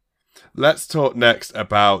 Let's talk next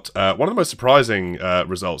about one of the most surprising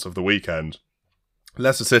results of the weekend.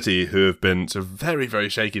 Leicester City, who have been sort of very, very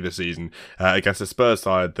shaky this season against a Spurs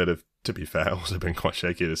side that have, to be fair, also been quite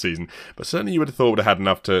shaky this season. But certainly you would have thought would have had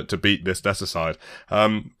enough to beat this Leicester side.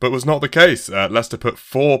 But was not the case. Leicester put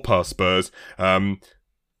 4 past Spurs and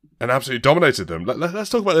absolutely dominated them. Let's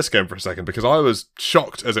talk about this game for a second, because I was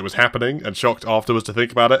shocked as it was happening and shocked afterwards to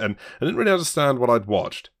think about it, and I didn't really understand what I'd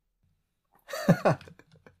watched.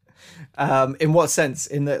 In what sense?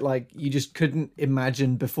 In that, like, you just couldn't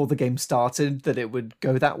imagine before the game started that it would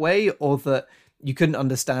go that way, or that you couldn't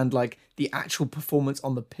understand like the actual performance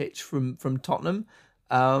on the pitch from Tottenham?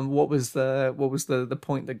 What was the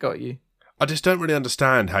point that got you? I just don't really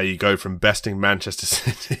understand how you go from besting Manchester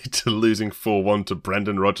City to losing 4-1 to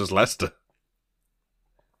Brendan Rodgers' Leicester.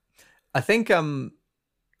 I think I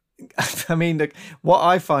mean, what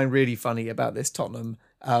I find really funny about this Tottenham,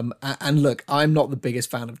 and look, I'm not the biggest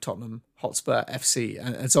fan of Tottenham Hotspur FC,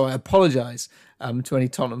 and so I apologise to any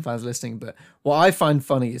Tottenham fans listening, but what I find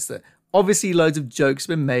funny is that obviously loads of jokes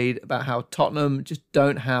have been made about how Tottenham just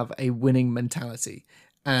don't have a winning mentality,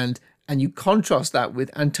 and you contrast that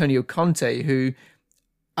with Antonio Conte, who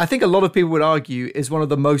I think a lot of people would argue is one of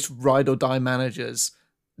the most ride-or-die managers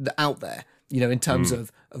out there, you know, in terms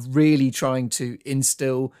of really trying to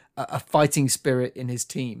instill a fighting spirit in his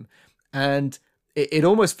team. And it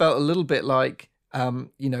almost felt a little bit like,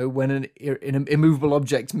 you know, when an immovable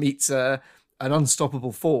object meets an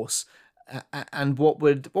unstoppable force. And what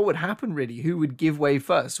would happen, really? Who would give way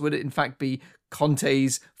first? Would it in fact be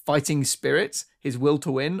Conte's fighting spirit, his will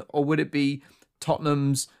to win, or would it be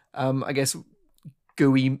Tottenham's, I guess,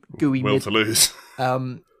 gooey will to lose,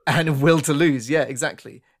 and will to lose? Yeah,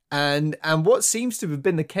 exactly. And what seems to have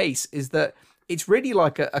been the case is that it's really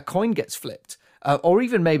like a coin gets flipped, or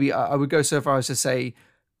even maybe I would go so far as to say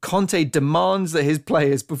Conte demands that his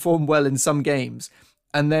players perform well in some games,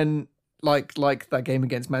 and then like that game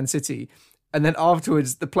against Man City, and then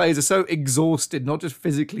afterwards the players are so exhausted, not just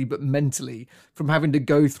physically but mentally, from having to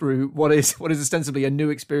go through what is ostensibly a new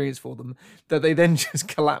experience for them, that they then just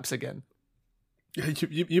collapse again.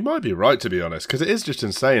 You might be right, to be honest, because it is just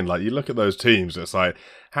insane. Like, you look at those teams, it's like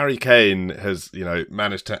Harry Kane has, you know,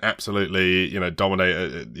 managed to absolutely, you know,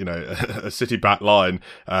 dominate, a City back line.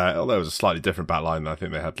 Although it was a slightly different back line than I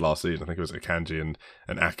think they had last season. I think it was Akanji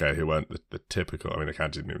and Ake who weren't the typical. I mean,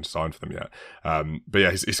 Akanji didn't even sign for them yet. But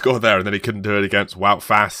yeah, he scored there, and then he couldn't do it against Wout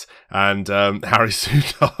Fass and Harry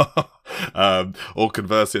Souttar. Or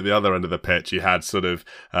conversely, at the other end of the pitch, you had sort of.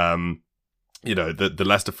 You know, the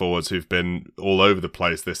Leicester forwards who've been all over the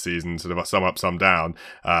place this season, sort of some up, some down.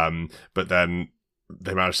 But then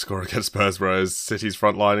they managed to score against Spurs, whereas City's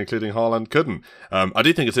front line, including Haaland, couldn't. I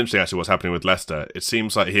do think it's interesting, actually, what's happening with Leicester. It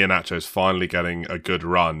seems like Iheanacho's finally getting a good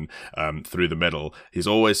run through the middle. He's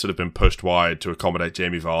always sort of been pushed wide to accommodate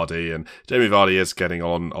Jamie Vardy, and Jamie Vardy is getting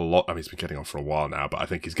on a lot. I mean, he's been getting on for a while now, but I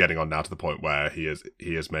think he's getting on now to the point where he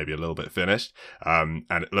is maybe a little bit finished. And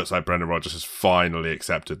it looks like Brendan Rodgers has finally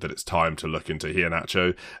accepted that it's time to look into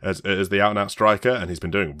Iheanacho as the out-and-out striker, and he's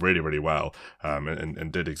been doing really, really well, and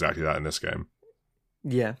did exactly that in this game.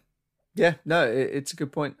 Yeah. Yeah, no, it's a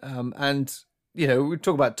good point. And we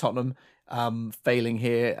talk about Tottenham failing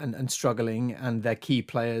here and struggling, and their key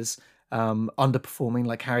players underperforming,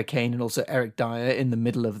 like Harry Kane and also Eric Dyer in the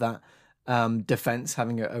middle of that defense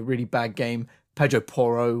having a really bad game. Pedro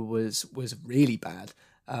Porro was really bad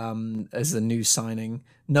as the new signing.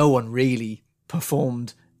 No one really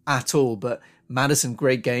performed at all, but Maddison,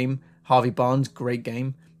 great game. Harvey Barnes, great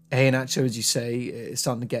game. Iheanacho, as you say, is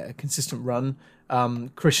starting to get a consistent run.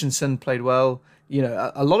 Christensen played well.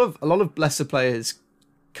 A lot of Leicester players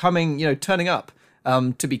turning up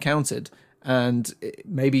to be counted, and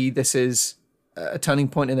maybe this is a turning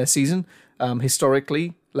point in their season.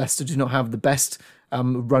 Historically, Leicester do not have the best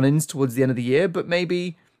run-ins towards the end of the year, but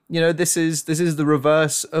maybe this is the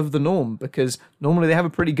reverse of the norm, because normally they have a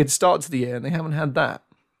pretty good start to the year and they haven't had that.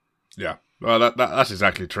 Yeah. Well, that's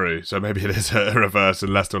exactly true. So maybe it is a reverse,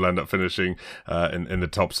 and Leicester will end up finishing in the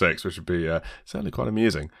top 6, which would be certainly quite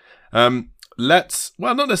amusing. Let's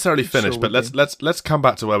not necessarily finish, but let's come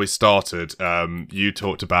back to where we started. You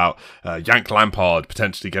talked about Yank Lampard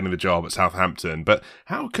potentially getting the job at Southampton, but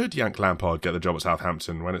how could Yank Lampard get the job at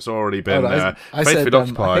Southampton when it's already been faithfully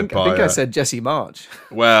occupied by? I think I said Jesse March.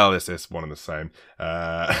 Well, it's one and the same.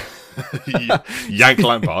 Yank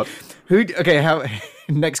Lampard.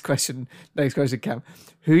 Next question, Cam.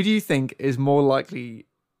 Who do you think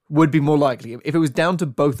would be more likely if it was down to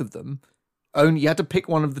both of them? You had to pick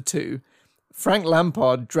one of the two. Frank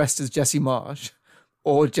Lampard dressed as Jesse Marsh,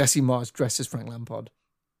 or Jesse Marsh dressed as Frank Lampard?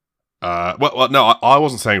 No, I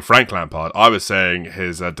wasn't saying Frank Lampard. I was saying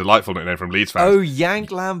his delightful nickname from Leeds fans. Oh,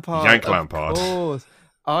 Yank Lampard. Yank Lampard. Of course.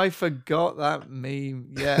 I forgot that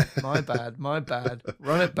meme. Yeah, my bad. Run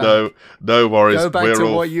it back. No worries. Go back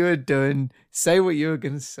to what you were doing. Say what you were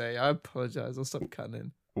going to say. I apologise. I'll stop cutting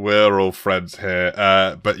in. We're all friends here.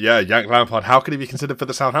 But yeah, Yank Lampard, how could he be considered for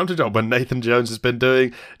the Southampton job when Nathan Jones has been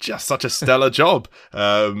doing just such a stellar job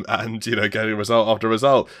and, getting result after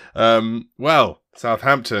result?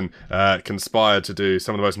 Southampton conspired to do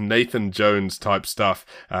some of the most Nathan Jones type stuff.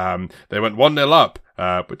 They went 1-0 up,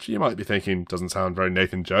 which you might be thinking doesn't sound very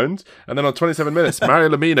Nathan Jones. And then on 27 minutes, Mario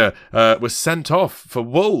Lemina was sent off for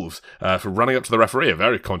Wolves for running up to the referee. A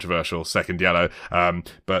very controversial second yellow.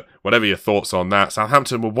 But whatever your thoughts on that,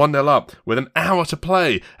 Southampton were 1-0 up with an hour to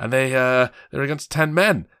play, and they're against 10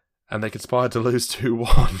 men. And they conspired to lose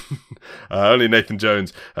 2-1. Only Nathan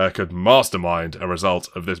Jones could mastermind a result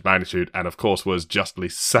of this magnitude, and of course was justly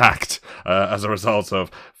sacked as a result of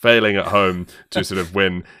failing at home to sort of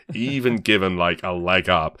win, even given like a leg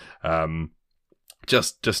up.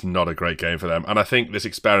 Just not a great game for them. And I think this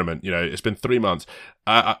experiment, it's been 3 months.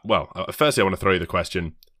 Firstly, I want to throw you the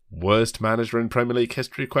question. Worst manager in Premier League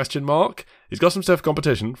history, ? He's got some stiff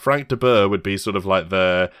competition. Frank de Boer would be sort of like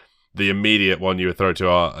the immediate one you would throw to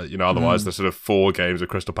otherwise the sort of 4 games of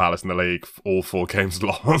Crystal Palace in the league, all 4 games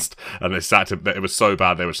lost, and they sacked him. It was so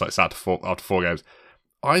bad they were just like sacked after 4 games.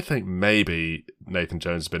 I think maybe Nathan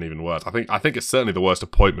Jones has been even worse. I think it's certainly the worst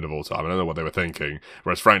appointment of all time. I don't know what they were thinking.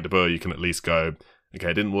 Whereas Frank de Boer, you can at least go,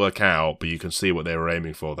 okay, it didn't work out, but you can see what they were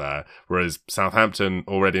aiming for there. Whereas Southampton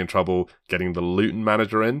already in trouble getting the Luton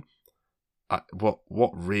manager in.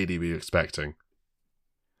 What really were you expecting?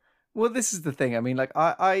 Well, this is the thing. I mean, like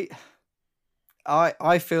I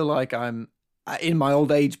feel like I'm in my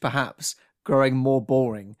old age, perhaps growing more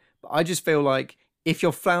boring. But I just feel like if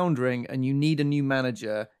you're floundering and you need a new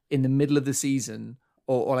manager in the middle of the season,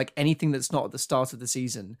 or like anything that's not at the start of the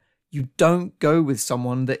season, you don't go with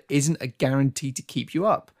someone that isn't a guarantee to keep you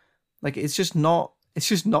up. Like it's just not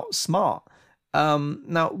smart.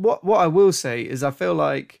 Now, what I will say is I feel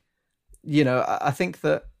like, I think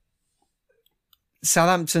that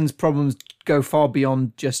Southampton's problems go far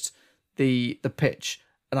beyond just the pitch,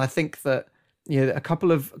 and I think that a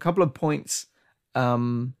couple of points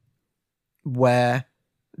where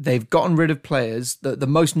they've gotten rid of players. The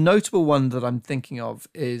most notable one that I'm thinking of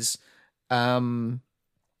is Pierre-Emile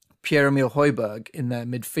Højbjerg in their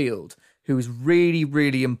midfield, who is really,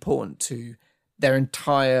 really important to their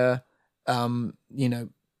entire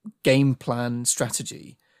game plan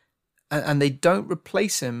strategy. And they don't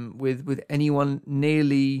replace him with anyone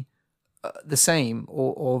nearly the same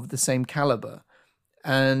or of the same caliber.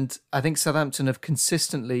 And I think Southampton have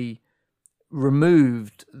consistently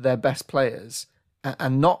removed their best players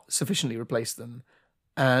and not sufficiently replaced them.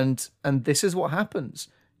 And this is what happens.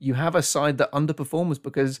 You have a side that underperforms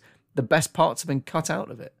because the best parts have been cut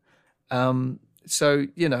out of it. So,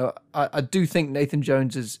 I do think Nathan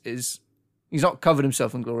Jones is he's not covered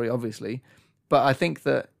himself in glory, obviously, but I think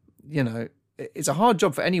that it's a hard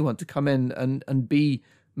job for anyone to come in and be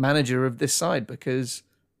manager of this side, because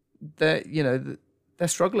they're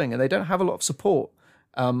struggling and they don't have a lot of support.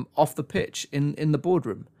 off the pitch in the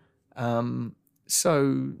boardroom.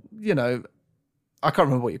 So, I can't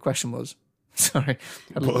remember what your question was. Sorry.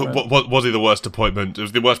 Was he the worst appointment? It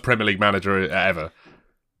was the worst Premier League manager ever.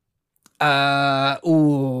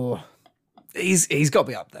 He's got to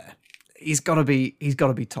be up there. He's got to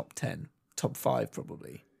be top 10, top 5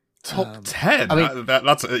 probably. Top 10? I mean,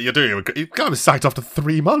 that's you're doing. He kind of sacked after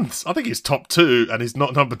 3 months. I think he's top 2, and he's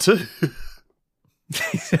not number 2.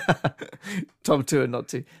 Top 2 and not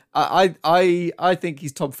 2. I think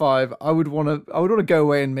he's top 5. I would want to go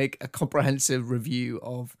away and make a comprehensive review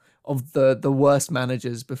of the worst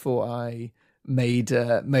managers before I made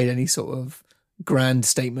any sort of grand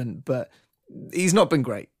statement. But he's not been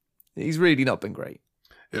great. He's really not been great.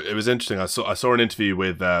 It was interesting. I saw an interview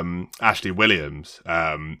with Ashley Williams.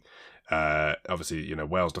 Obviously,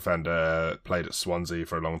 Wales defender, played at Swansea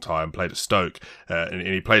for a long time, played at Stoke, and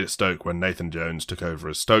he played at Stoke when Nathan Jones took over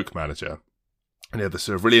as Stoke manager. And he had this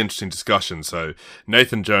sort of really interesting discussion. So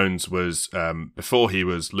Nathan Jones was, before he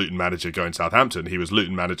was Luton manager going to Southampton, he was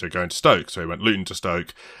Luton manager going to Stoke. So he went Luton to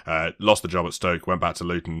Stoke, lost the job at Stoke, went back to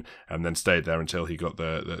Luton, and then stayed there until he got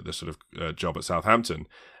the sort of job at Southampton.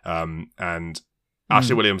 And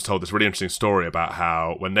Ashley Williams told this really interesting story about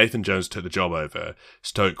how when Nathan Jones took the job over,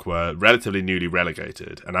 Stoke were relatively newly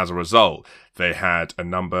relegated, and as a result, they had a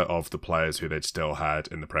number of the players who they'd still had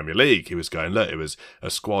in the Premier League. He was going, look, it was a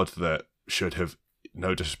squad that should have,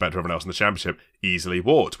 no disrespect to everyone else in the Championship, easily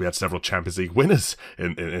walked. We had several Champions League winners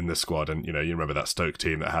in the squad, and you remember that Stoke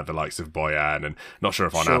team that had the likes of Boyan, and not sure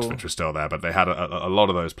if Arnautovic was still there, but they had a lot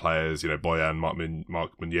of those players. Boyan,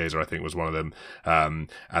 Mark Muniesa, I think, was one of them,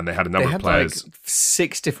 and they had a number of players. Like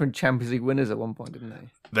 6 different Champions League winners at one point,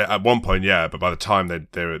 didn't they? At one point, yeah, but by the time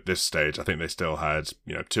they were at this stage, I think they still had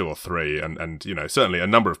 2 or 3, and certainly a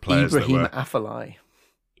number of players Ibrahim that were. Afellay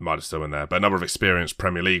Might have still been there, but a number of experienced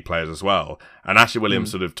Premier League players as well. And Ashley Williams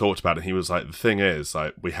sort of talked about it. He was like, the thing is,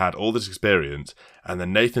 like, we had all this experience, and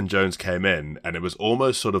then Nathan Jones came in, and it was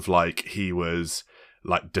almost sort of like he was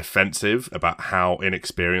like defensive about how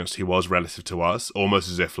inexperienced he was relative to us, almost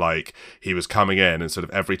as if like he was coming in and sort of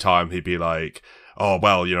every time he'd be like, oh,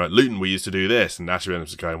 well, at Luton we used to do this, and Ashley Williams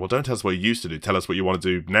was going, well, don't tell us what you used to do, tell us what you want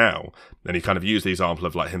to do now. And he kind of used the example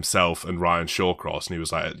of like himself and Ryan Shawcross, and he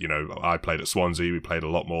was like, I played at Swansea, we played a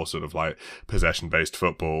lot more sort of like possession-based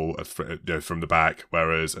football from the back,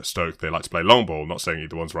 whereas at Stoke they like to play long ball. Not saying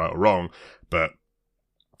either one's right or wrong, but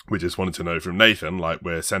we just wanted to know from Nathan, like,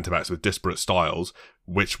 we're centre-backs with disparate styles,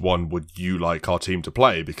 which one would you like our team to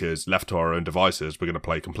play? Because left to our own devices, we're going to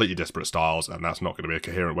play completely disparate styles, and that's not going to be a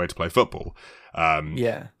coherent way to play football.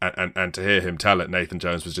 Yeah. And to hear him tell it, Nathan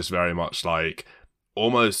Jones was just very much like,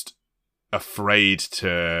 almost afraid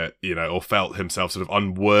to, or felt himself sort of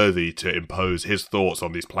unworthy to impose his thoughts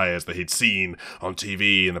on these players that he'd seen on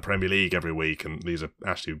TV in the Premier League every week. And these are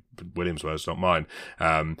Ashley Williams' words, not mine.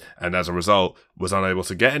 And as a result, was unable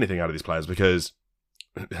to get anything out of these players because,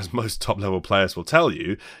 as most top-level players will tell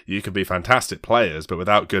you, you can be fantastic players, but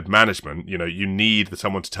without good management, you need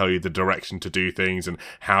someone to tell you the direction to do things and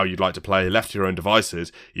how you'd like to play. Left to your own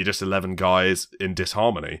devices, you're just 11 guys in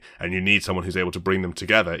disharmony, and you need someone who's able to bring them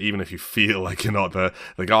together, even if you feel like you're not the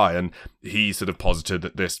guy. And he sort of posited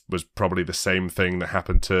that this was probably the same thing that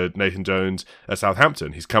happened to Nathan Jones at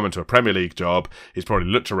Southampton. He's come into a Premier League job, he's probably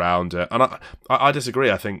looked around, and I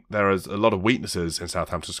disagree. I think there is a lot of weaknesses in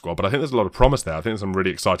Southampton's squad, but I think there's a lot of promise there. I think there's some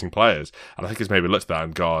really exciting players, and I think he's maybe looked at that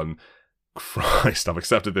and gone, Christ, I've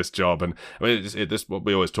accepted this job. And I mean, this what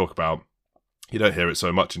we always talk about. You don't hear it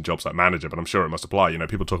so much in jobs like manager, but I'm sure it must apply.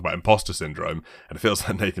 People talk about imposter syndrome, and it feels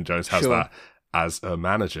like Nathan Jones has that as a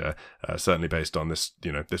manager, certainly based on this,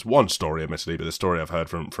 this one story, admittedly, but the story I've heard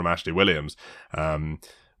from Ashley Williams,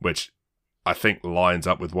 which I think lines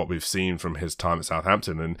up with what we've seen from his time at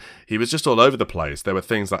Southampton. And he was just all over the place. There were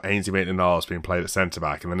things like Ainsley Maitland-Niles being played at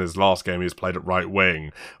centre-back, and then his last game he was played at right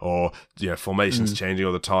wing, or formations changing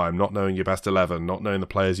all the time, not knowing your best 11, not knowing the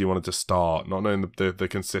players you wanted to start, not knowing the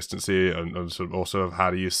consistency and sort of also how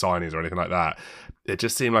to use signings or anything like that. It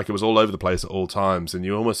just seemed like it was all over the place at all times, and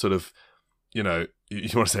you almost sort of, you want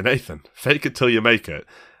to say, Nathan, fake it till you make it.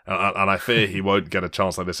 And I fear he won't get a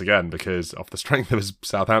chance like this again because of the strength of his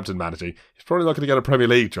Southampton managing, he's probably not going to get a Premier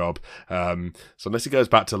League job. So unless he goes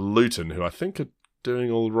back to Luton, who I think are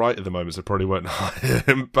doing all right at the moment, so probably won't hire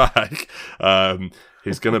him back,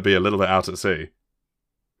 he's going to be a little bit out at sea.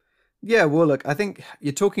 Yeah, well, look, I think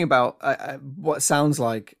you're talking about what sounds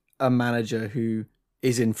like a manager who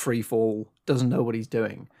is in free fall, doesn't know what he's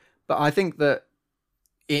doing. But I think that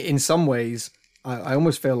in some ways, I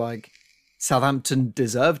almost feel like Southampton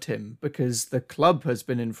deserved him because the club has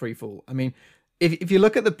been in freefall. I mean, if you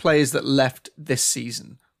look at the players that left this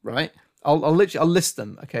season, right? I'll list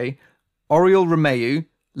them. Okay, Oriol Romeu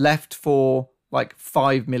left for like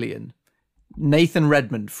 5 million. Nathan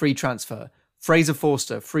Redmond, free transfer. Fraser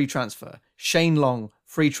Forster, free transfer. Shane Long,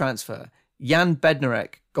 free transfer. Jan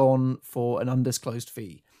Bednarek, gone for an undisclosed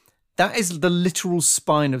fee. That is the literal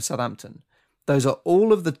spine of Southampton. Those are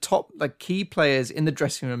all of the top key players in the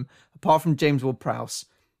dressing room, apart from James Ward-Prowse,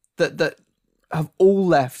 that have all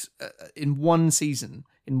left in one season,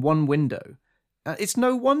 in one window. It's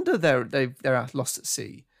no wonder they're lost at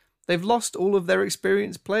sea. They've lost all of their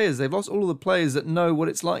experienced players. They've lost all of the players that know what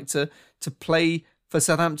it's like to play for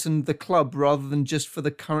Southampton, the club, rather than just for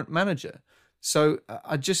the current manager. So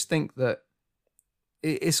I just think that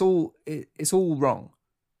it's all wrong.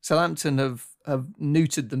 Southampton have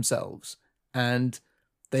neutered themselves, and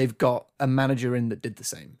they've got a manager in that did the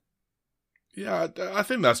same. Yeah, I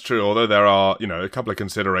think that's true. Although there are, a couple of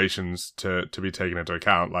considerations to be taken into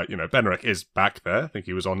account. Like, Benrek is back there. I think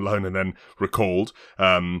he was on loan and then recalled.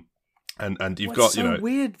 And you've got, so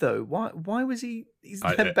weird though. Why was he? He's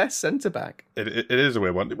their best centre back. It is a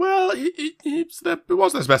weird one. Well, he was their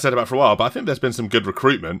best centre back for a while, but I think there's been some good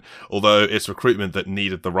recruitment. Although it's recruitment that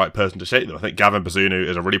needed the right person to shape them. I think Gavin Bazunu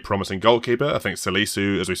is a really promising goalkeeper. I think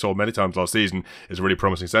Salisu, as we saw many times last season, is a really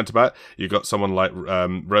promising centre back. You've got someone like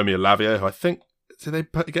Romeo Lavia, who I think. Did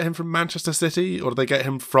they get him from Manchester City, or did they get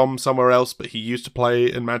him from somewhere else? But he used to play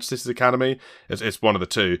in Manchester City's academy. It's one of the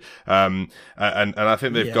two. And I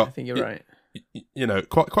think they've got. I think you're right.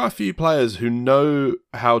 Quite a few players who know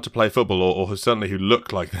how to play football, or who certainly who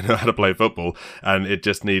look like they know how to play football, and it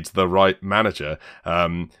just needs the right manager.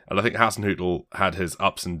 And I think Hasenhüttl had his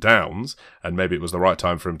ups and downs, and maybe it was the right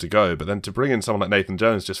time for him to go. But then to bring in someone like Nathan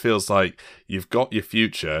Jones just feels like you've got your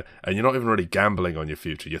future, and you're not even really gambling on your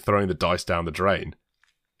future. You're throwing the dice down the drain.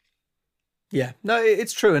 Yeah, no,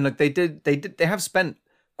 it's true, and they have spent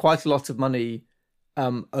quite a lot of money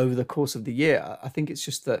over the course of the year. I think it's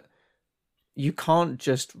just that you can't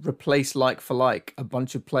just replace like for like a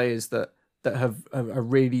bunch of players that have a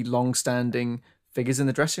really long-standing figures in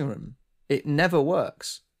the dressing room. It never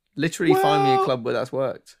works. Literally, find me a club where that's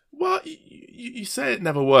worked. Well, you say it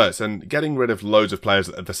never works, and getting rid of loads of players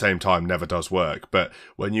at the same time never does work. But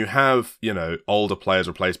when you have, older players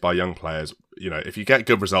replaced by young players, if you get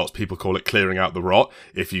good results, people call it clearing out the rot.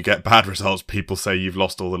 If you get bad results, people say you've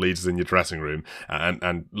lost all the leaders in your dressing room.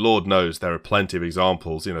 And Lord knows there are plenty of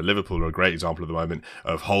examples. Liverpool are a great example at the moment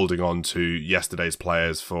of holding on to yesterday's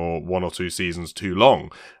players for 1 or 2 seasons too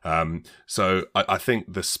long. So I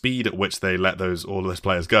think the speed at which they let all of those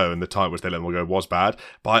players go and the time at which they let them go was bad.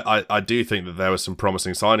 But I do think that there were some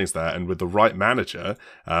promising signings there, and with the right manager,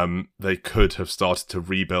 they could have started to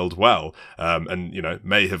rebuild well, and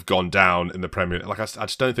may have gone down in the Premier League. Like I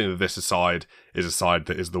just don't think that this side is a side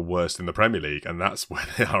that is the worst in the Premier League, and that's where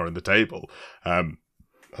they are in the table. I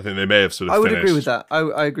think they may have sort of. I would agree with that.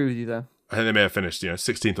 I agree with you there. I think they may have finished,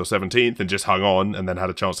 16th or 17th and just hung on and then had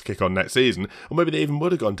a chance to kick on next season. Or maybe they even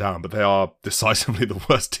would have gone down, but they are decisively the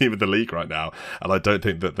worst team in the league right now. And I don't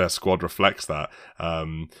think that their squad reflects that.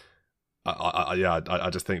 I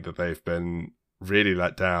just think that they've been really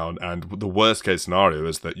let down. And the worst case scenario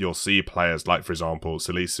is that you'll see players like, for example,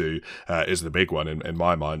 Salisu is the big one in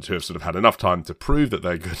my mind, who have sort of had enough time to prove that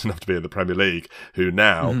they're good enough to be in the Premier League, who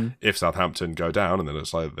now, if Southampton go down, and then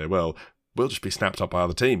it's like they will just be snapped up by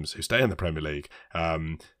other teams who stay in the Premier League.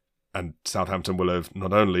 And Southampton will have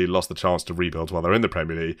not only lost the chance to rebuild while they're in the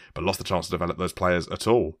Premier League, but lost the chance to develop those players at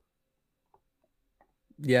all.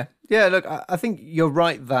 Yeah. Look, I think you're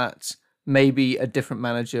right that maybe a different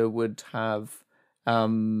manager would have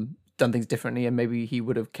done things differently, and maybe he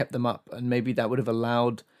would have kept them up, and maybe that would have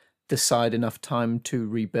allowed the side enough time to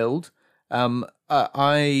rebuild. You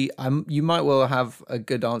might well have a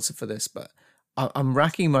good answer for this, but I'm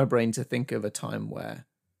racking my brain to think of a time where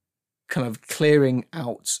kind of clearing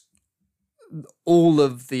out all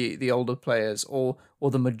of the older players, or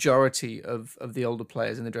the majority of the older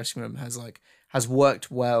players in the dressing room has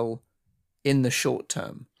worked well in the short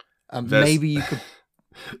term. Maybe you could.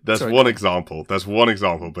 There's one example, but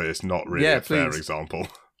it's not really a fair example.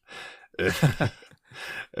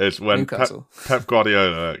 It's when Pep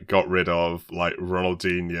Guardiola got rid of like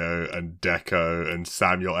Ronaldinho and Deco and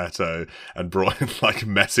Samuel Eto'o and brought in like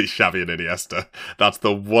Messi, Xavi and Iniesta. That's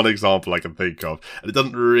the one example I can think of. And it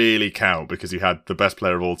doesn't really count because you had the best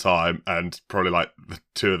player of all time and probably like the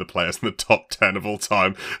 2 of the players in the top 10 of all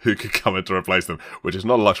time who could come in to replace them, which is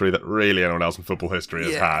not a luxury that really anyone else in football history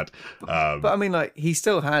has had. But I mean, like, he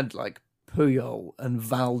still had like Puyol and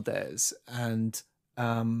Valdez and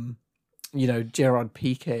Gerard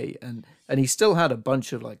Piqué, and he still had a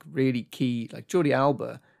bunch of like really key, like Jordi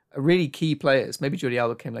Alba really key players. Maybe Jordi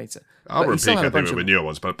Alba came later. Alba and Piqué, I think, were newer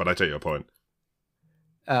ones, but I take your point.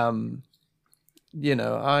 You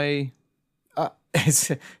know,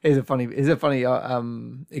 it's a funny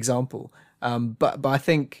example. But I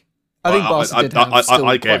think Barca did have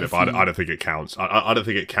I gave it, but I don't think it counts. I don't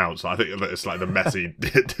think it counts. I think it's like the Messi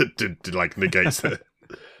did like negates it.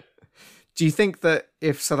 Do you think that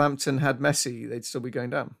if Southampton had Messi, they'd still be going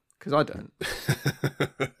down? Because I don't.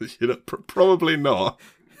 Probably not.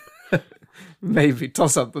 Maybe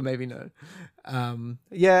toss up, but maybe no. I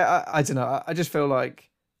don't know. I just feel like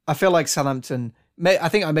Southampton. I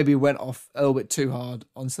think I maybe went off a little bit too hard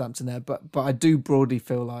on Southampton there, but I do broadly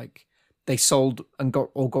feel like they sold and got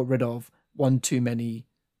rid of one too many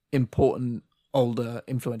important, older,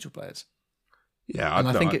 influential players. Yeah, and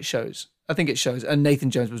I think it shows. And Nathan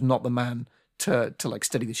Jones was not the man to like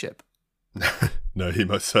steady the ship. No, he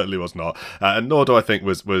most certainly was not, and nor do I think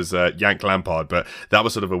was Yank Lampard. But that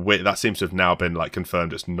was sort of a weird. That seems to have now been like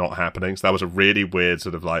confirmed. It's not happening. So that was a really weird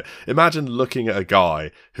sort of like. Imagine looking at a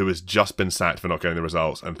guy who has just been sacked for not getting the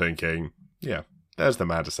results and thinking, "Yeah, there's the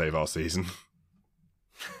man to save our season."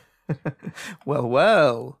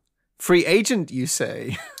 Well. Free agent, you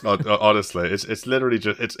say? Honestly, it's literally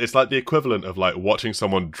just it's like the equivalent of like watching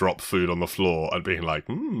someone drop food on the floor and being like,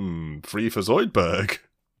 free for Zoidberg.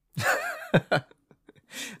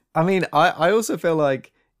 I mean, I also feel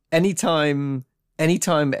like anytime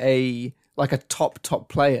a top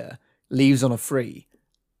player leaves on a free,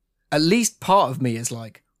 at least part of me is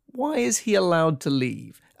like, why is he allowed to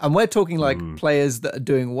leave? And we're talking like players that are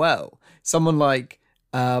doing well. Someone like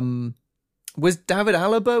was David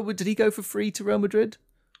Alaba? Did he go for free to Real Madrid?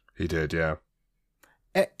 He did, yeah.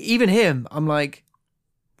 Even him, I'm like,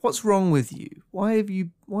 what's wrong with you? Why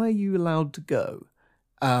are you allowed to go?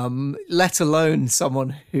 Let alone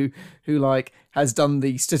someone who like has done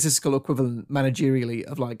the statistical equivalent managerially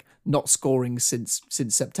of like not scoring since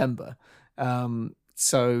September.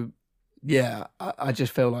 So yeah, I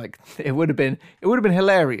just feel like it would have been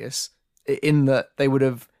hilarious in that they would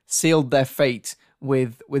have sealed their fate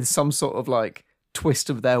with some sort of like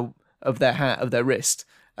twist of their wrist,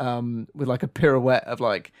 with like a pirouette of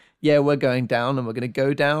like, yeah, we're going down and we're going to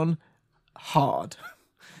go down hard.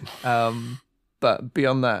 But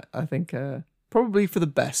beyond that, I think probably for the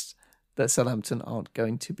best that Southampton aren't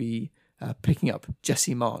going to be picking up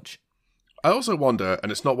Jesse Marsch. I also wonder,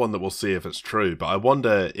 and it's not one that we'll see if it's true, but I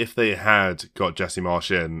wonder if they had got Jesse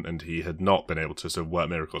Marsch in and he had not been able to sort of work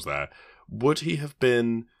miracles there, would he have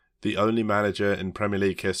been the only manager in Premier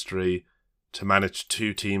League history to manage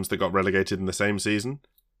two teams that got relegated in the same season?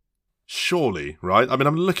 Surely, right? I mean,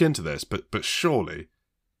 I'm looking into this, but surely.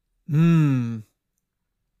 I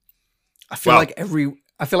feel like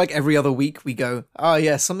every other week we go, oh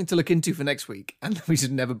yeah, something to look into for next week, and we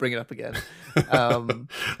just never bring it up again. A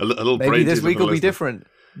little maybe this week will be different.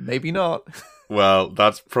 Maybe not. Well,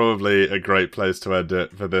 that's probably a great place to end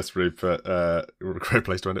it for this, Rupert. A great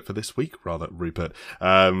place to end it for this week, rather, Rupert.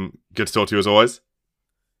 Good to talk to you as always.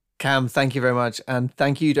 Cam, thank you very much. And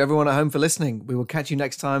thank you to everyone at home for listening. We will catch you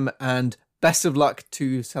next time. And best of luck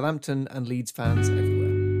to Southampton and Leeds fans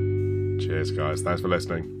everywhere. Cheers, guys. Thanks for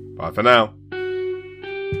listening. Bye for now.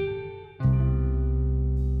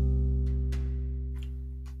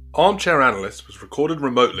 Armchair Analysts was recorded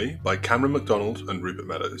remotely by Cameron McDonald and Rupert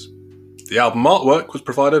Meadows. The album artwork was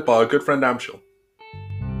provided by our good friend Amshel.